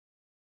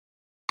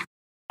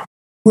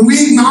 When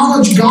we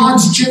acknowledge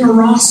God's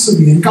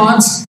generosity and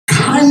God's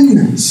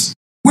kindness,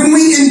 when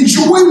we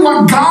enjoy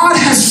what God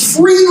has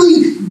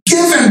freely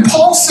given,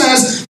 Paul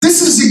says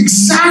this is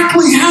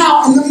exactly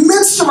how, in the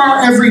midst of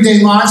our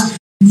everyday lives,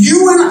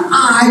 you and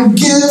I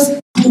give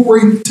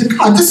glory to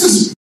God. This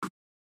is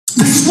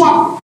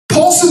what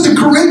Paul said the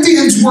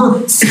Corinthians were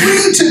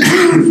free to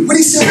do when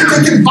he said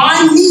that they could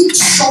buy meat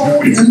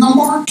sold in the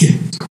market.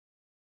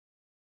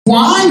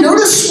 Why?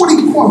 Notice what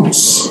he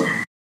quotes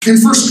in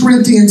 1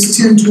 Corinthians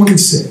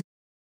 10:26.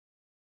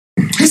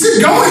 He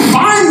said, go and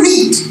buy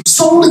meat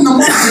sold in the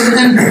market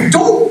and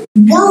don't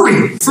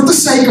worry for the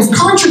sake of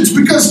conscience,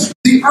 because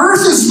the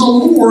earth is the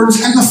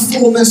Lord's and the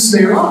fullness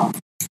thereof.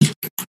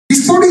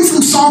 He's quoting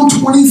from Psalm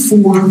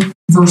 24,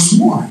 verse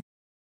 1.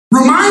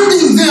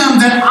 Reminding them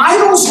that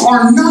idols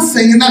are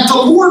nothing and that the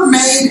Lord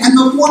made and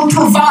the Lord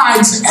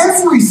provides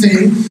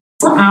everything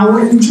for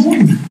our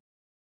enjoyment.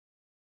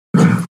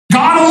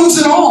 God owns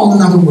it all,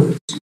 in other words.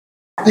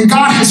 And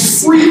God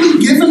has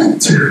freely given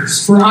it to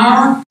us for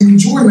our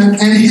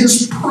enjoyment and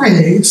his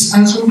praise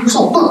as a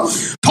result. Look,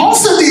 Paul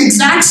said the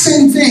exact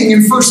same thing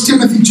in 1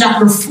 Timothy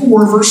chapter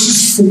 4,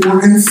 verses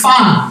 4 and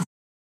 5.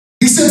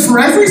 He said, for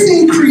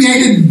everything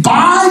created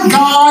by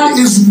God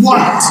is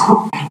what?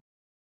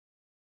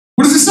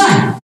 What does it say?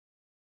 Are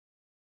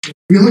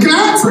you looking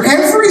at it? For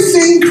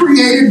everything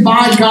created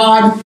by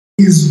God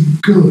is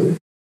good.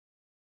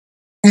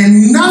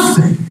 And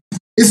nothing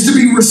is to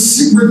be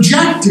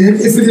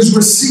rejected if it is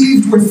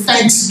received with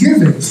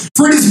thanksgiving.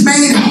 For it is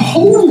made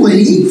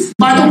holy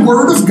by the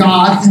word of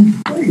God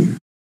and prayer.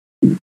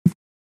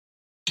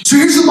 So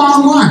here's the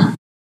bottom line.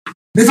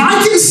 If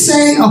I can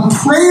say a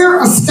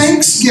prayer of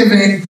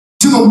thanksgiving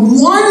to the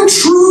one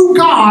true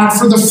God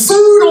for the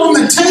food on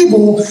the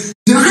table,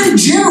 then I'm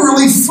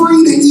generally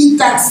free to eat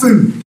that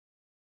food.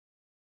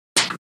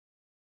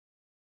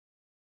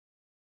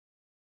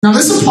 Now,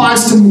 this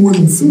applies to more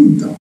than food,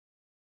 though.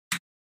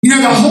 You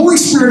know, the Holy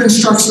Spirit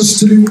instructs us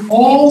to do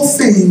all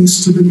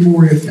things to the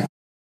glory of God,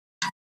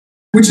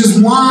 which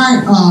is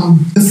why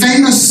the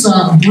famous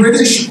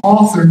British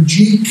author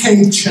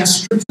G.K.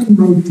 Chesterton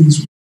wrote these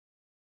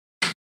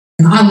words.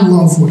 And I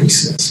love what he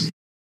says.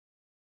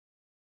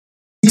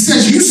 He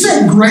says, you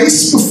say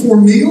grace before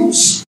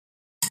meals?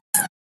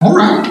 All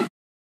right.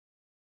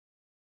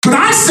 But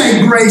I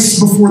say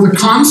grace before the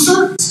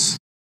concerts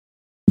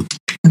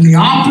and the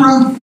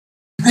opera,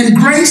 and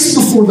grace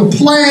before the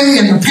play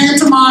and the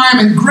pantomime,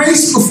 and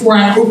grace before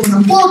I open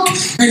a book,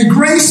 and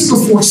grace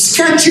before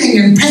sketching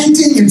and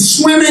painting and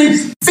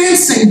swimming,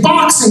 fencing,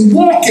 boxing,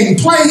 walking,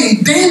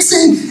 playing,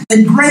 dancing,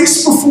 and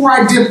grace before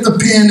I dip the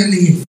pen in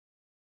the ink.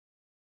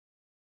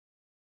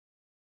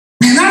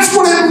 And that's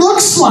what it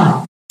looks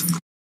like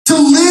to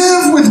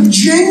live with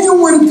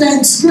genuine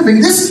thanksgiving.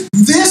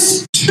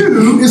 This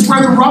too is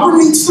where the rubber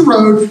meets the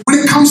road when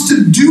it comes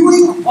to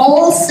doing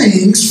all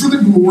things for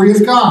the glory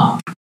of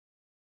God.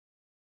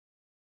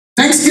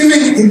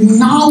 Thanksgiving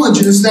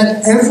acknowledges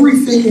that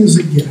everything is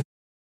a gift.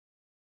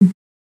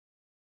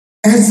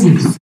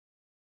 Everything.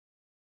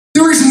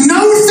 There is no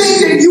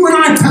thing that you and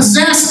I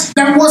possess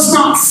that was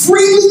not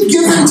freely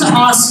given to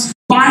us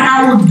by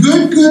our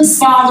good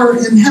Father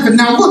in heaven.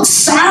 Now look,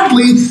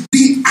 sadly,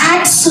 the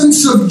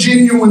absence of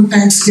genuine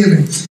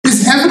thanksgiving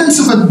is evidence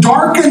of a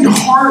darkened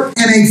heart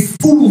and a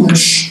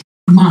foolish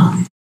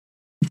mind.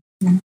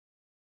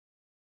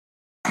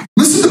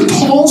 Listen to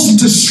Paul's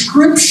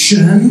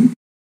description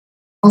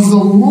of the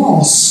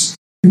loss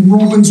in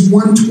Romans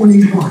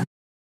 1:21.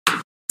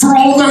 For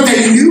although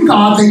they knew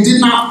God, they did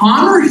not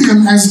honor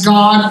him as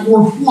God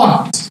or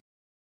what?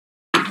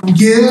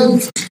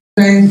 Give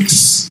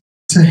thanks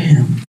to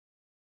him.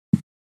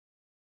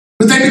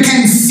 But they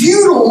became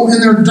futile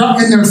in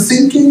their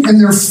thinking, and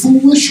their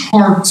foolish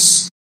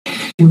hearts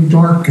were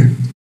darkened.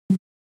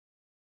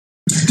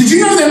 Did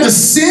you know that the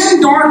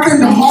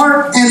sin-darkened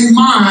heart and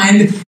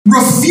mind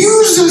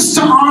refuses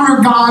to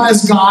honor God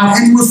as God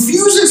and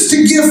refuses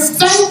to give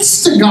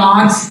thanks to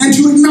God and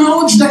to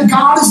acknowledge that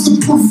God is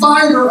the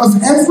provider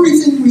of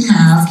everything we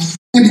have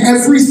and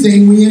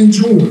everything we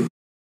enjoy?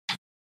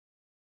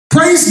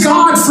 Praise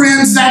God,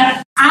 friends,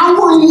 that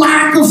our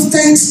lack of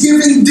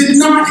thanksgiving did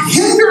not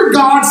hinder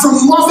God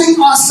from loving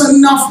us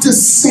enough to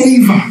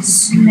save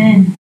us.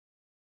 Amen.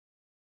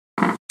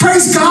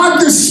 Praise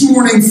God this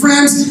morning,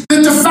 friends,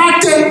 that the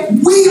fact that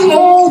we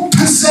all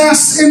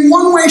possess in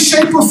one way,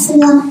 shape, or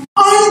form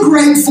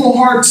ungrateful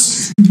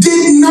hearts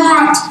did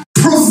not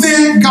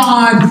prevent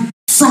God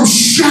from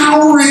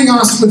showering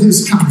us with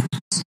his kindness.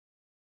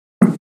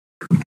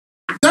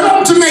 That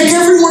ought to make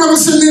every one of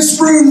us in this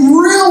room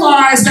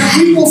realize that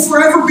we will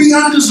forever be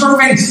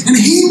undeserving and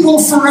he will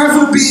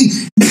forever be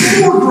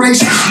more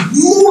gracious,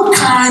 more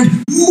kind,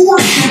 more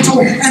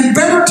gentle, and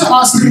better to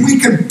us than we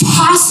could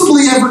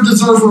possibly ever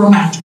deserve or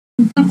imagine.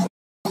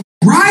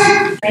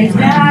 Right? Praise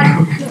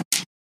God.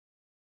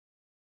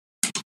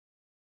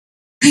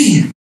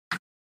 Man.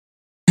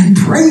 And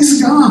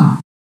praise God.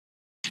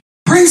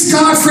 Praise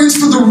God, friends,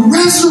 for the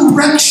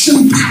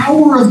resurrection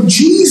power of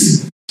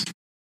Jesus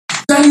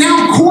that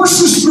now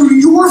courses through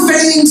your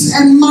veins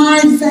and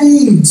my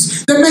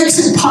veins, that makes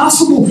it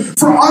possible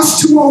for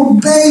us to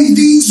obey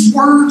these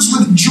words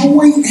with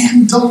joy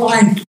and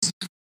delight.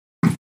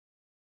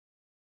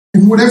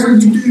 And whatever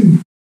you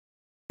do,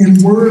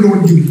 in word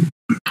or deed,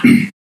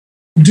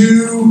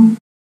 do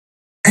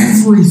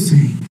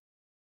everything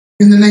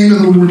in the name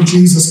of the Lord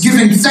Jesus,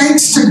 giving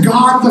thanks to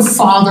God the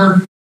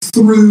Father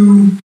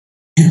through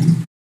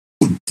him.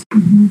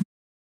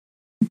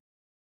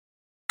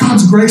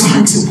 God's grace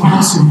makes it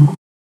possible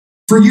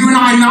for you and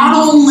I not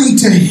only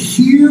to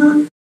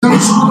hear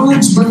those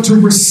words, but to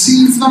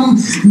receive them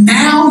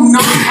now,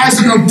 not as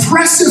an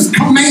oppressive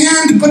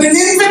command, but an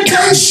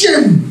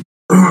invitation.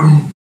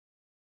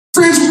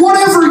 Friends,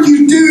 whatever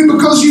you do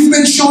because you've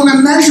been shown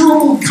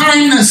immeasurable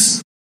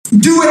kindness,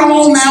 do it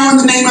all now in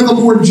the name of the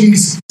Lord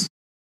Jesus.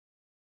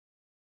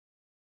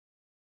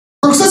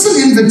 Folks, that's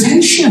an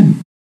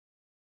invitation.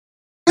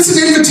 That's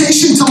an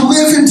invitation to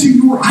live into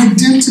your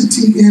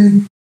identity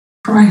in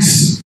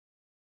Christ.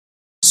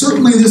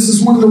 Certainly, this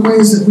is one of the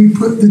ways that we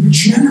put the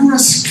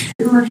generous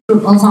character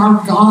of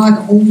our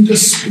God on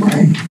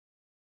display.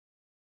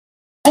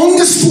 On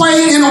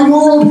display in a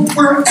world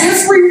where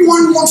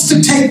everyone wants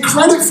to take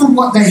credit for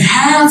what they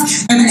have,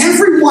 and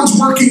everyone's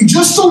working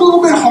just a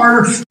little bit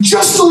harder,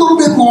 just a little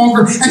bit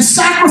longer, and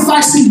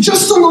sacrificing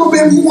just a little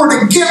bit more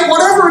to get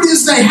whatever it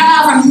is they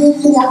have and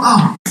want more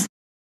of.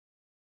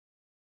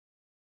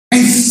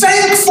 A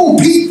thankful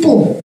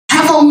people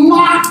have a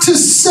lot to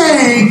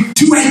say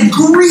to a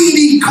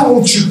greedy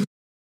culture,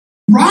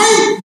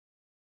 right?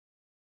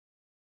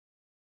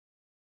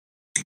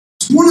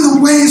 It's one of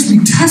the ways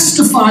we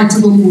testify to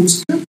the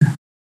Lord's goodness.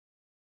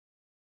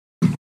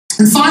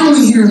 And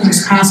finally, here in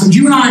this passage,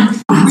 you and I,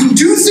 we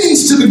do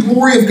things to the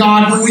glory of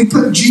God when we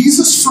put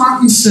Jesus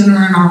front and center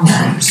in our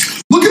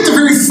lives. Look at the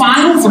very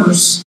final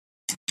verse,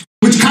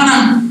 which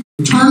kind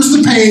of turns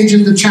the page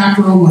into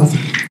chapter 11.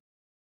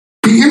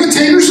 Be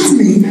imitators of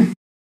me,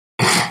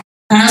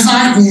 as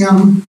I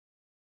am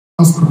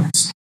of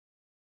Christ.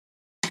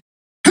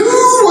 Who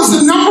was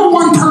the number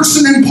one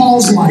person in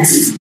Paul's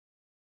life?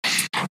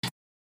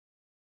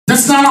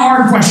 That's not a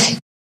hard question.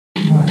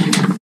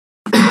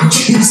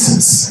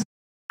 Jesus.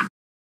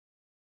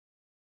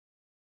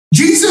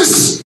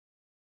 Jesus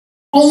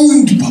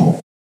owned Paul.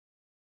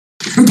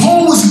 And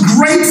Paul was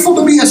grateful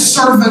to be a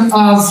servant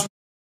of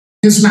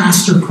his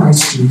master,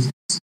 Christ Jesus.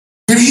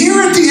 And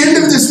here at the end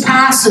of this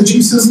passage,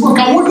 he says, look,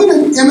 I want you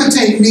to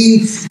imitate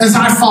me as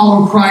I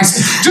follow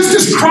Christ. Just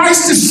as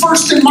Christ is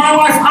first in my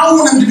life, I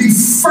want him to be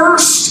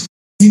first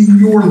in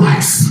your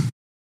life.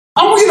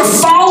 I want you to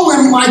follow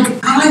him like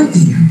I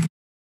am.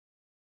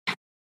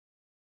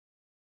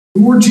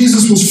 The Lord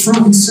Jesus was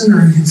front and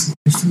center in his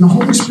life, and the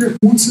Holy Spirit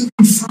wants to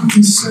be front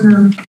and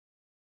center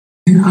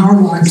in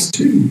our lives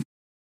too.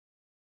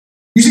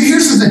 You see,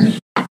 here's the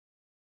thing.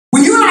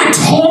 When you and I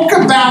talk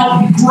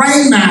about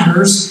gray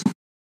matters,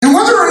 and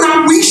whether or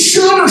not we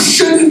should or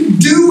shouldn't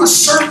do a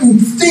certain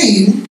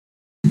thing,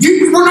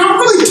 we're not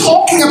really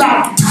talking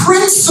about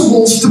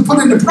principles to put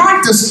into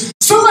practice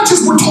so much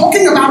as we're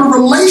talking about a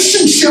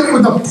relationship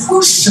with a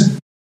person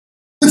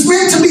that's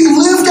meant to be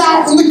lived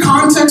out in the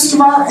context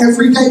of our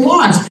everyday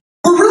lives.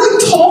 We're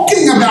really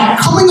talking about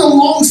coming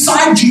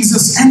alongside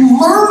Jesus and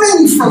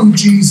learning from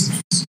Jesus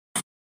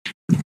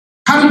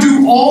how to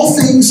do all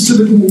things to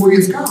the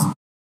glory of God.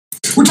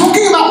 We're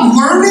talking about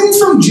learning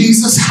from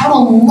Jesus how to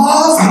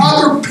love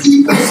other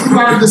people through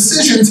our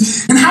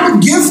decisions and how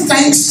to give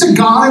thanks to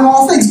God in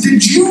all things.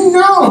 Did you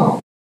know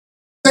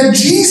that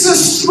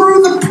Jesus,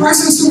 through the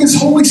presence of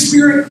his Holy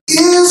Spirit,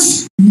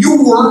 is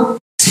your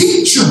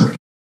teacher?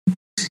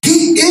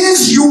 He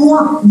is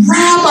your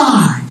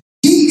rabbi.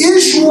 He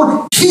is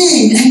your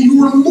king and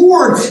your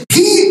Lord.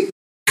 He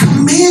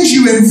commands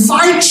you,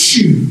 invites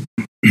you,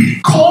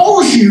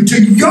 calls you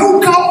to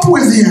yoke up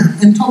with him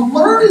and to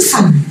learn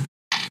from him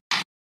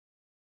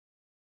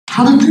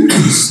how to do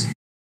this.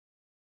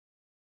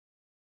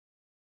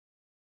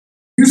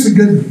 Here's the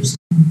good news.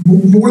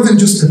 More than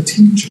just a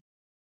teacher.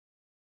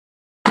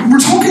 We're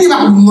talking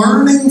about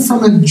learning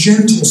from a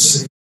gentle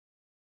Savior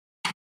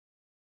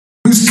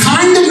who's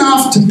kind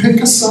enough to pick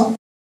us up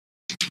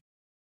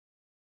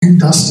and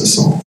dust us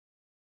off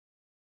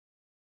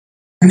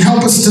and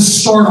help us to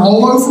start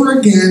all over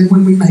again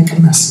when we make a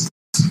mess of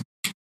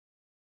it.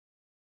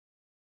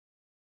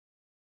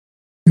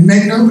 And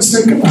make no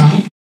mistake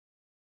about it,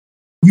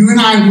 you and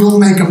I will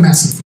make a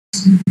mess of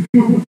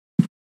it.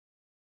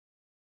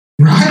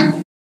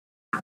 Right?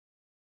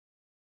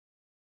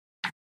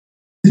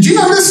 Did you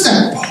notice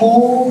that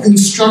Paul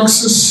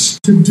instructs us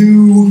to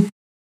do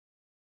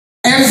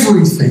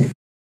everything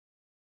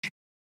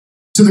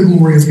to the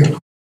glory of God?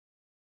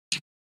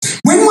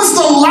 When was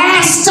the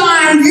last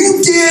time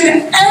you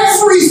did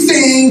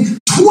everything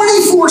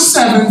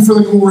 24/7 for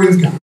the glory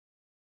of God?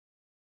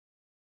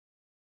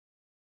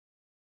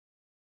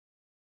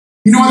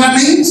 You know what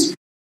that means?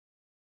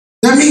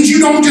 That means you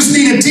don't just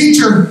need a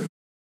teacher,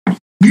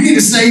 you need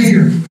a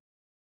Savior.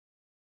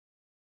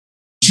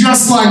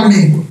 Just like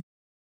me.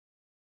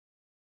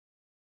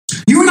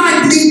 You and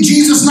I need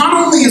Jesus not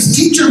only as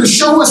teacher to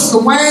show us the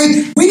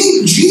way, we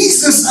need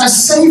Jesus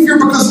as Savior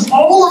because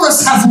all of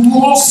us have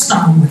lost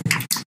our way.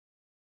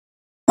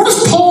 What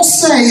does Paul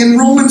say in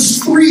Romans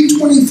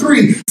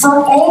 3:23?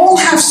 For all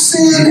have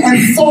sinned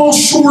and fall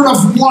short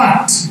of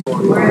what?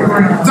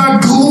 The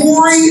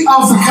glory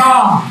of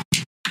God.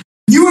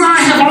 You and I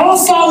have all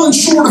fallen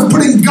short of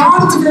putting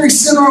God at the very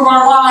center of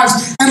our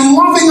lives and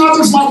loving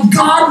others like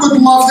God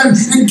would love them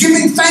and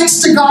giving thanks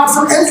to God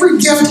for every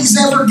gift He's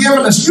ever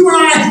given us. You and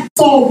I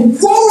fall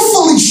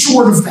woefully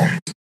short of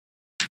that.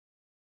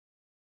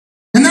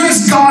 And that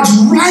is God's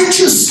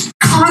righteous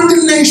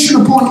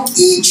condemnation upon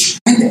each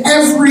and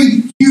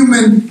every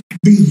human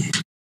being.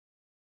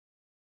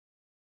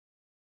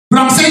 But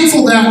I'm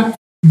thankful that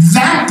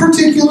that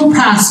particular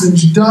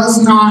passage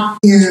does not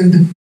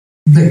end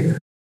there.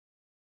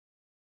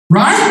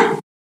 Right?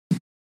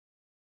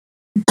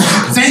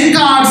 Thank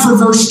God for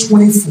verse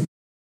 24.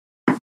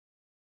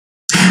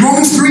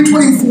 Romans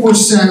 3:24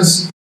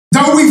 says,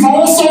 though we've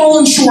all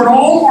fallen short,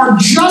 all are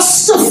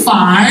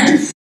justified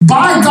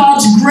by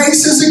God's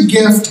grace as a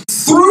gift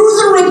through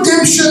the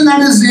redemption that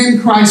is in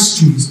Christ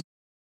Jesus.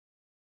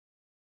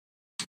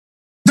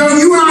 Though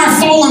you and I have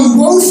fallen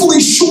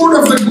woefully short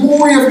of the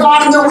glory of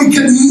God, and though we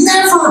could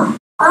never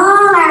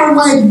earn our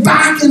way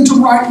back into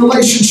right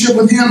relationship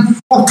with Him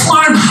or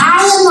climb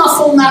high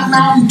enough on that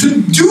mountain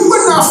to do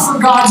enough for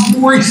God's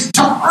glory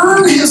to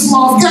earn His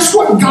love, guess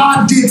what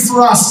God did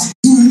for us?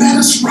 He met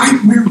us right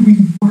where we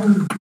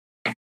were.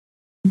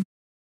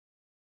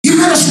 He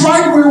met us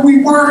right where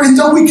we were, and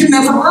though we could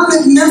never earn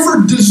it,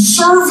 never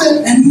deserve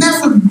it, and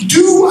never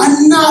do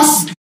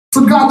enough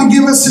for God to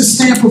give us His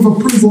stamp of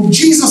approval,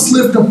 Jesus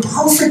lived a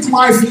perfect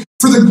life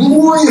for the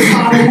glory of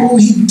God alone.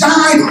 He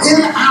died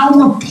in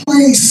our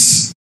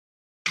place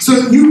so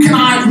that you and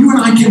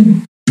I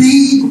can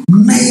be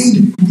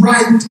made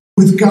right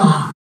with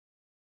God.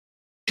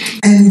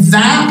 And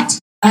that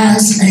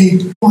as a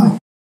what?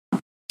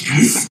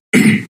 Gift.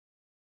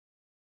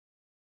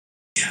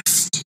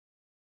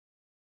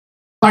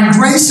 By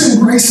grace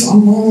and grace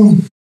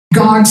alone,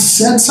 God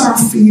sets our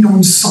feet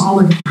on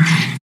solid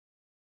ground.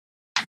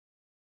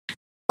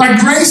 By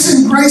grace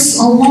and grace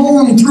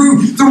alone,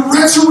 through the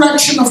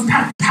resurrection of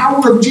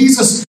power of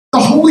Jesus, the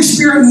Holy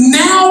Spirit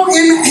now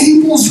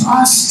enables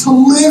us to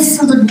live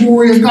for the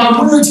glory of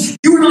God, words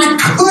you and I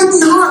could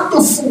not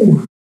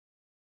before.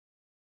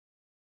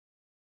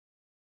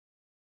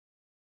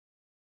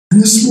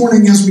 And this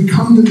morning, as we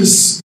come to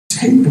this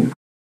table,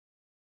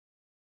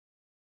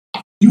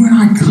 you and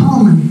I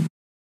come and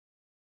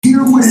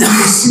here when we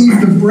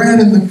receive the bread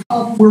and the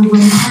cup, we're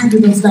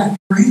reminded of that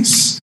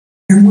grace.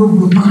 And we're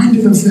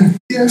reminded of that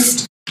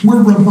gift.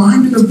 We're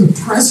reminded of the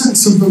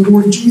presence of the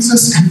Lord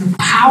Jesus and the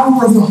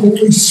power of the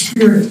Holy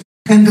Spirit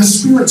and the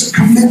Spirit's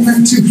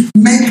commitment to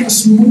make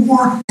us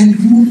more and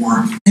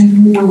more and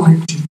more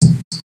like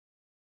Jesus.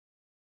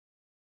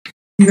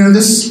 You know,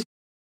 this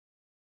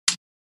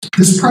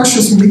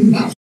precious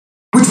meal,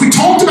 which we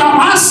talked about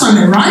last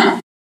Sunday, right?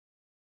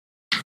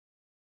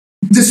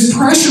 This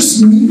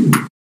precious meal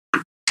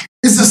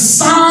is a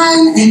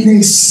sign and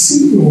a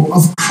seal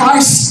of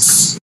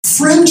Christ's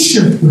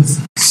friendship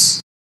with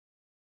us.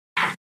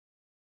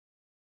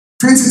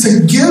 Friends, it's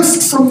a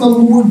gift from the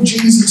Lord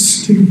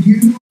Jesus to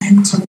you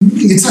and to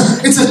me. It's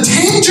a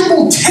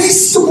tangible,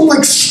 tasteable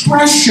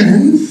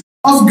expression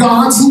of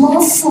God's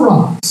love for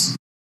us.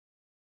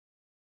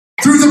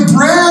 Through the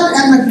bread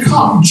and the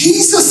cup,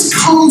 Jesus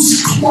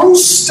comes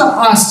close to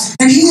us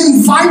and He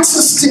invites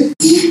us to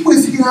eat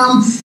with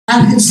Him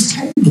at His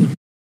table.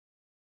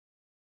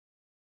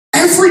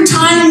 Every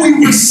time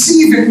we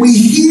receive it, we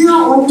hear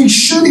or we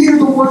should hear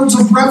the words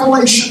of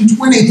Revelation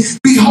 20.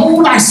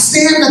 Behold, I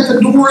stand at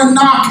the door and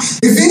knock.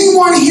 If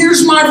anyone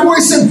hears my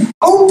voice and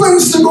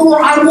opens the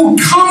door, I will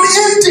come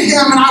into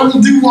him and I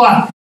will do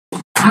what?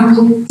 I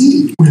will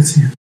eat with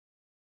him.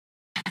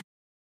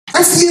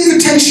 That's the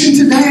invitation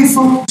today,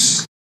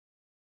 folks.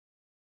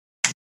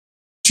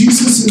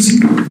 Jesus is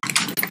here.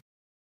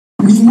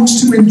 And He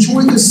wants to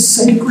enjoy this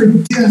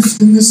sacred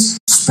gift and this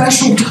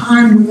special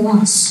time with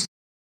us.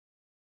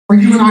 Are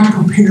you and I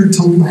prepared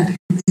to let Him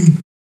in?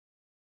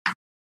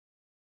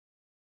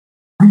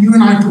 Are you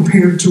and I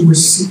prepared to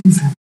receive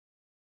Him?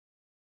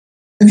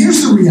 And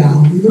here's the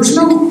reality. There's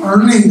no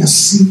earning a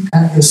seat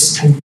at this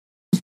table.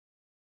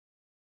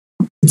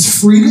 It's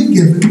freely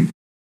given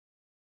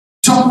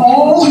to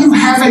all who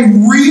have a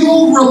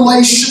real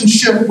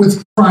relationship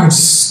with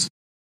Christ.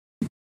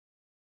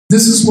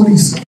 This is what He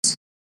says.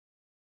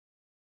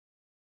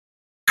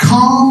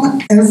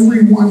 Come,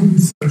 everyone who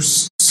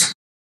thirsts.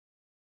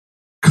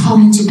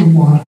 come to the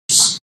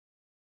waters.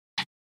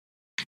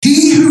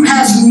 He who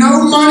has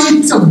no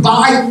money to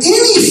buy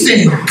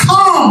anything,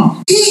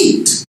 come,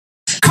 eat.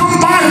 Come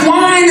buy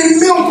wine and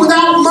milk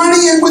without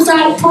money and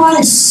without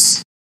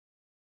price.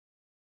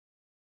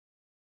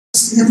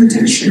 That's the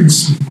invitation.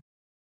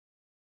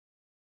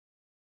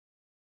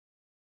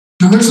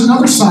 Now there's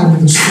another side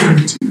of the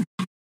story too.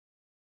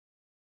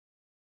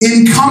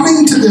 In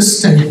coming to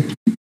this table,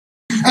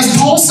 as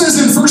Paul says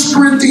in 1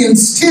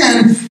 Corinthians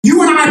 10,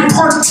 you and I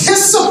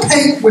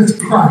participate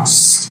with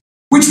Christ,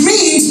 which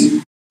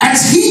means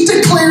as he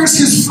declares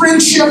his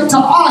friendship to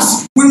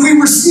us, when we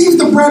receive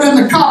the bread and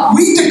the cup,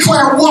 we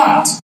declare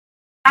what?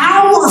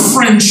 Our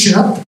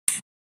friendship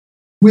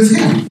with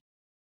him.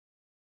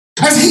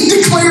 As he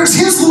declares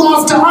his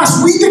love to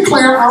us, we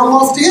declare our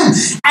love to him.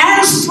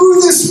 As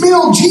through this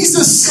meal,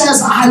 Jesus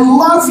says, I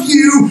love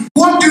you.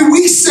 What do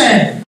we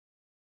say?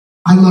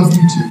 I love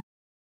you too.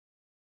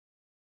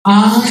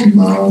 I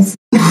love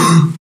you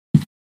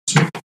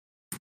too.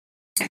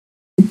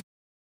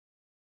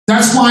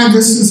 That's why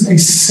this is a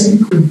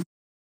sacred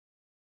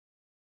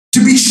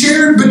to be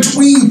shared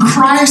between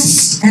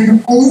Christ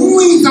and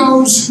only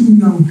those who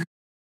know him.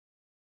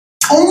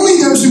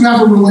 Only those who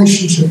have a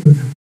relationship with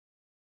him.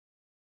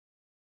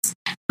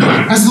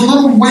 As the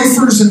little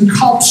wafers and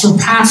cups are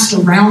passed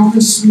around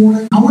this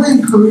morning, I want to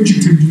encourage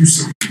you to do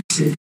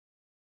something.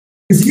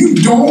 If you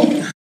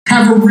don't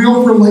have a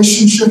real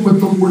relationship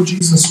with the Lord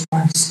Jesus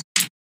Christ,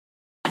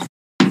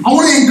 I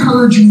want to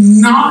encourage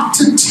you not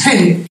to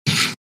take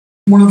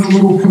one of the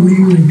little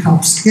communion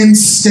cups.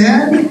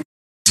 Instead,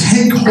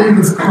 take hold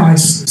of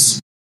Christ this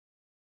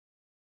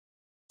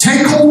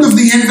morning. Take hold of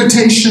the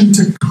invitation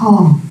to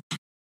come,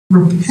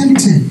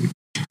 repenting,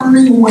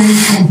 turning away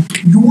from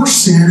your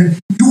sin,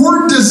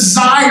 your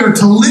desire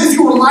to live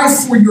your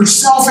life for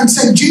yourself and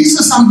say,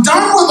 Jesus, I'm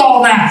done with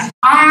all that.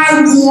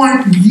 I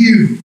want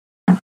you.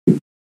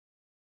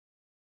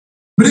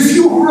 But if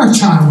you are a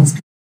child of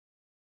God,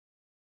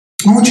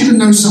 I want you to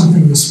know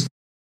something this morning.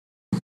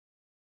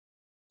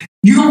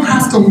 You don't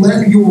have to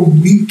let your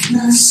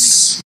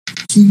weakness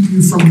keep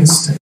you from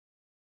this table.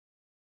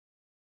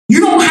 You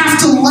don't have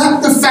to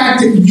let the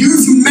fact that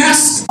you've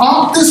messed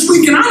up this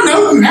week, and I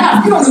know you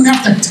have. You don't even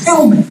have to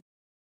tell me.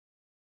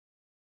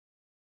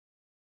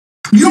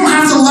 You don't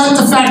have to let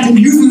the fact that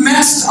you've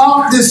messed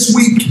up this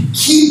week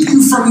keep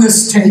you from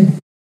this table.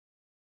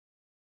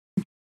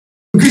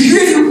 Because you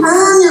didn't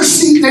earn your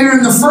seat there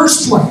in the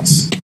first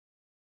place.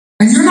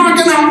 And you're not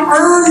going to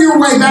earn your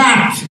way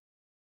back.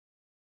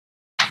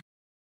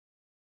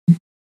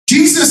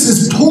 Jesus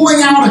is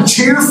pulling out a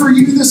chair for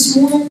you this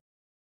morning.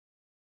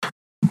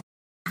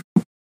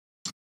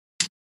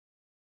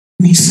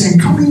 And he's saying,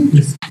 come eat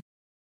with me.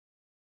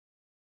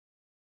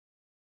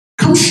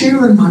 Come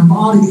share in my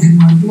body and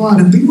my blood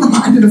and be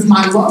reminded of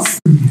my love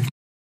for you.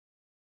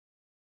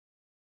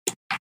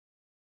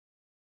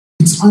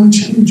 It's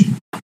unchanging.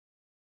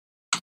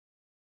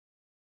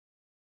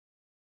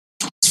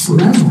 It's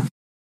forever.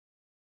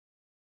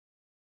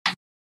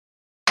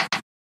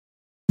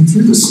 And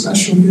through this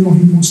special meal,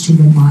 he wants to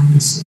remind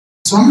us.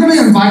 So I'm going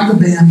to invite the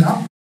band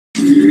up.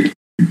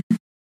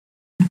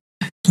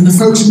 And the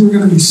folks who are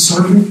going to be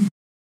serving.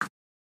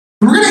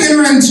 We're going to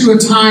enter into a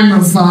time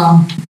of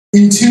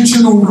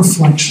intentional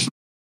reflection.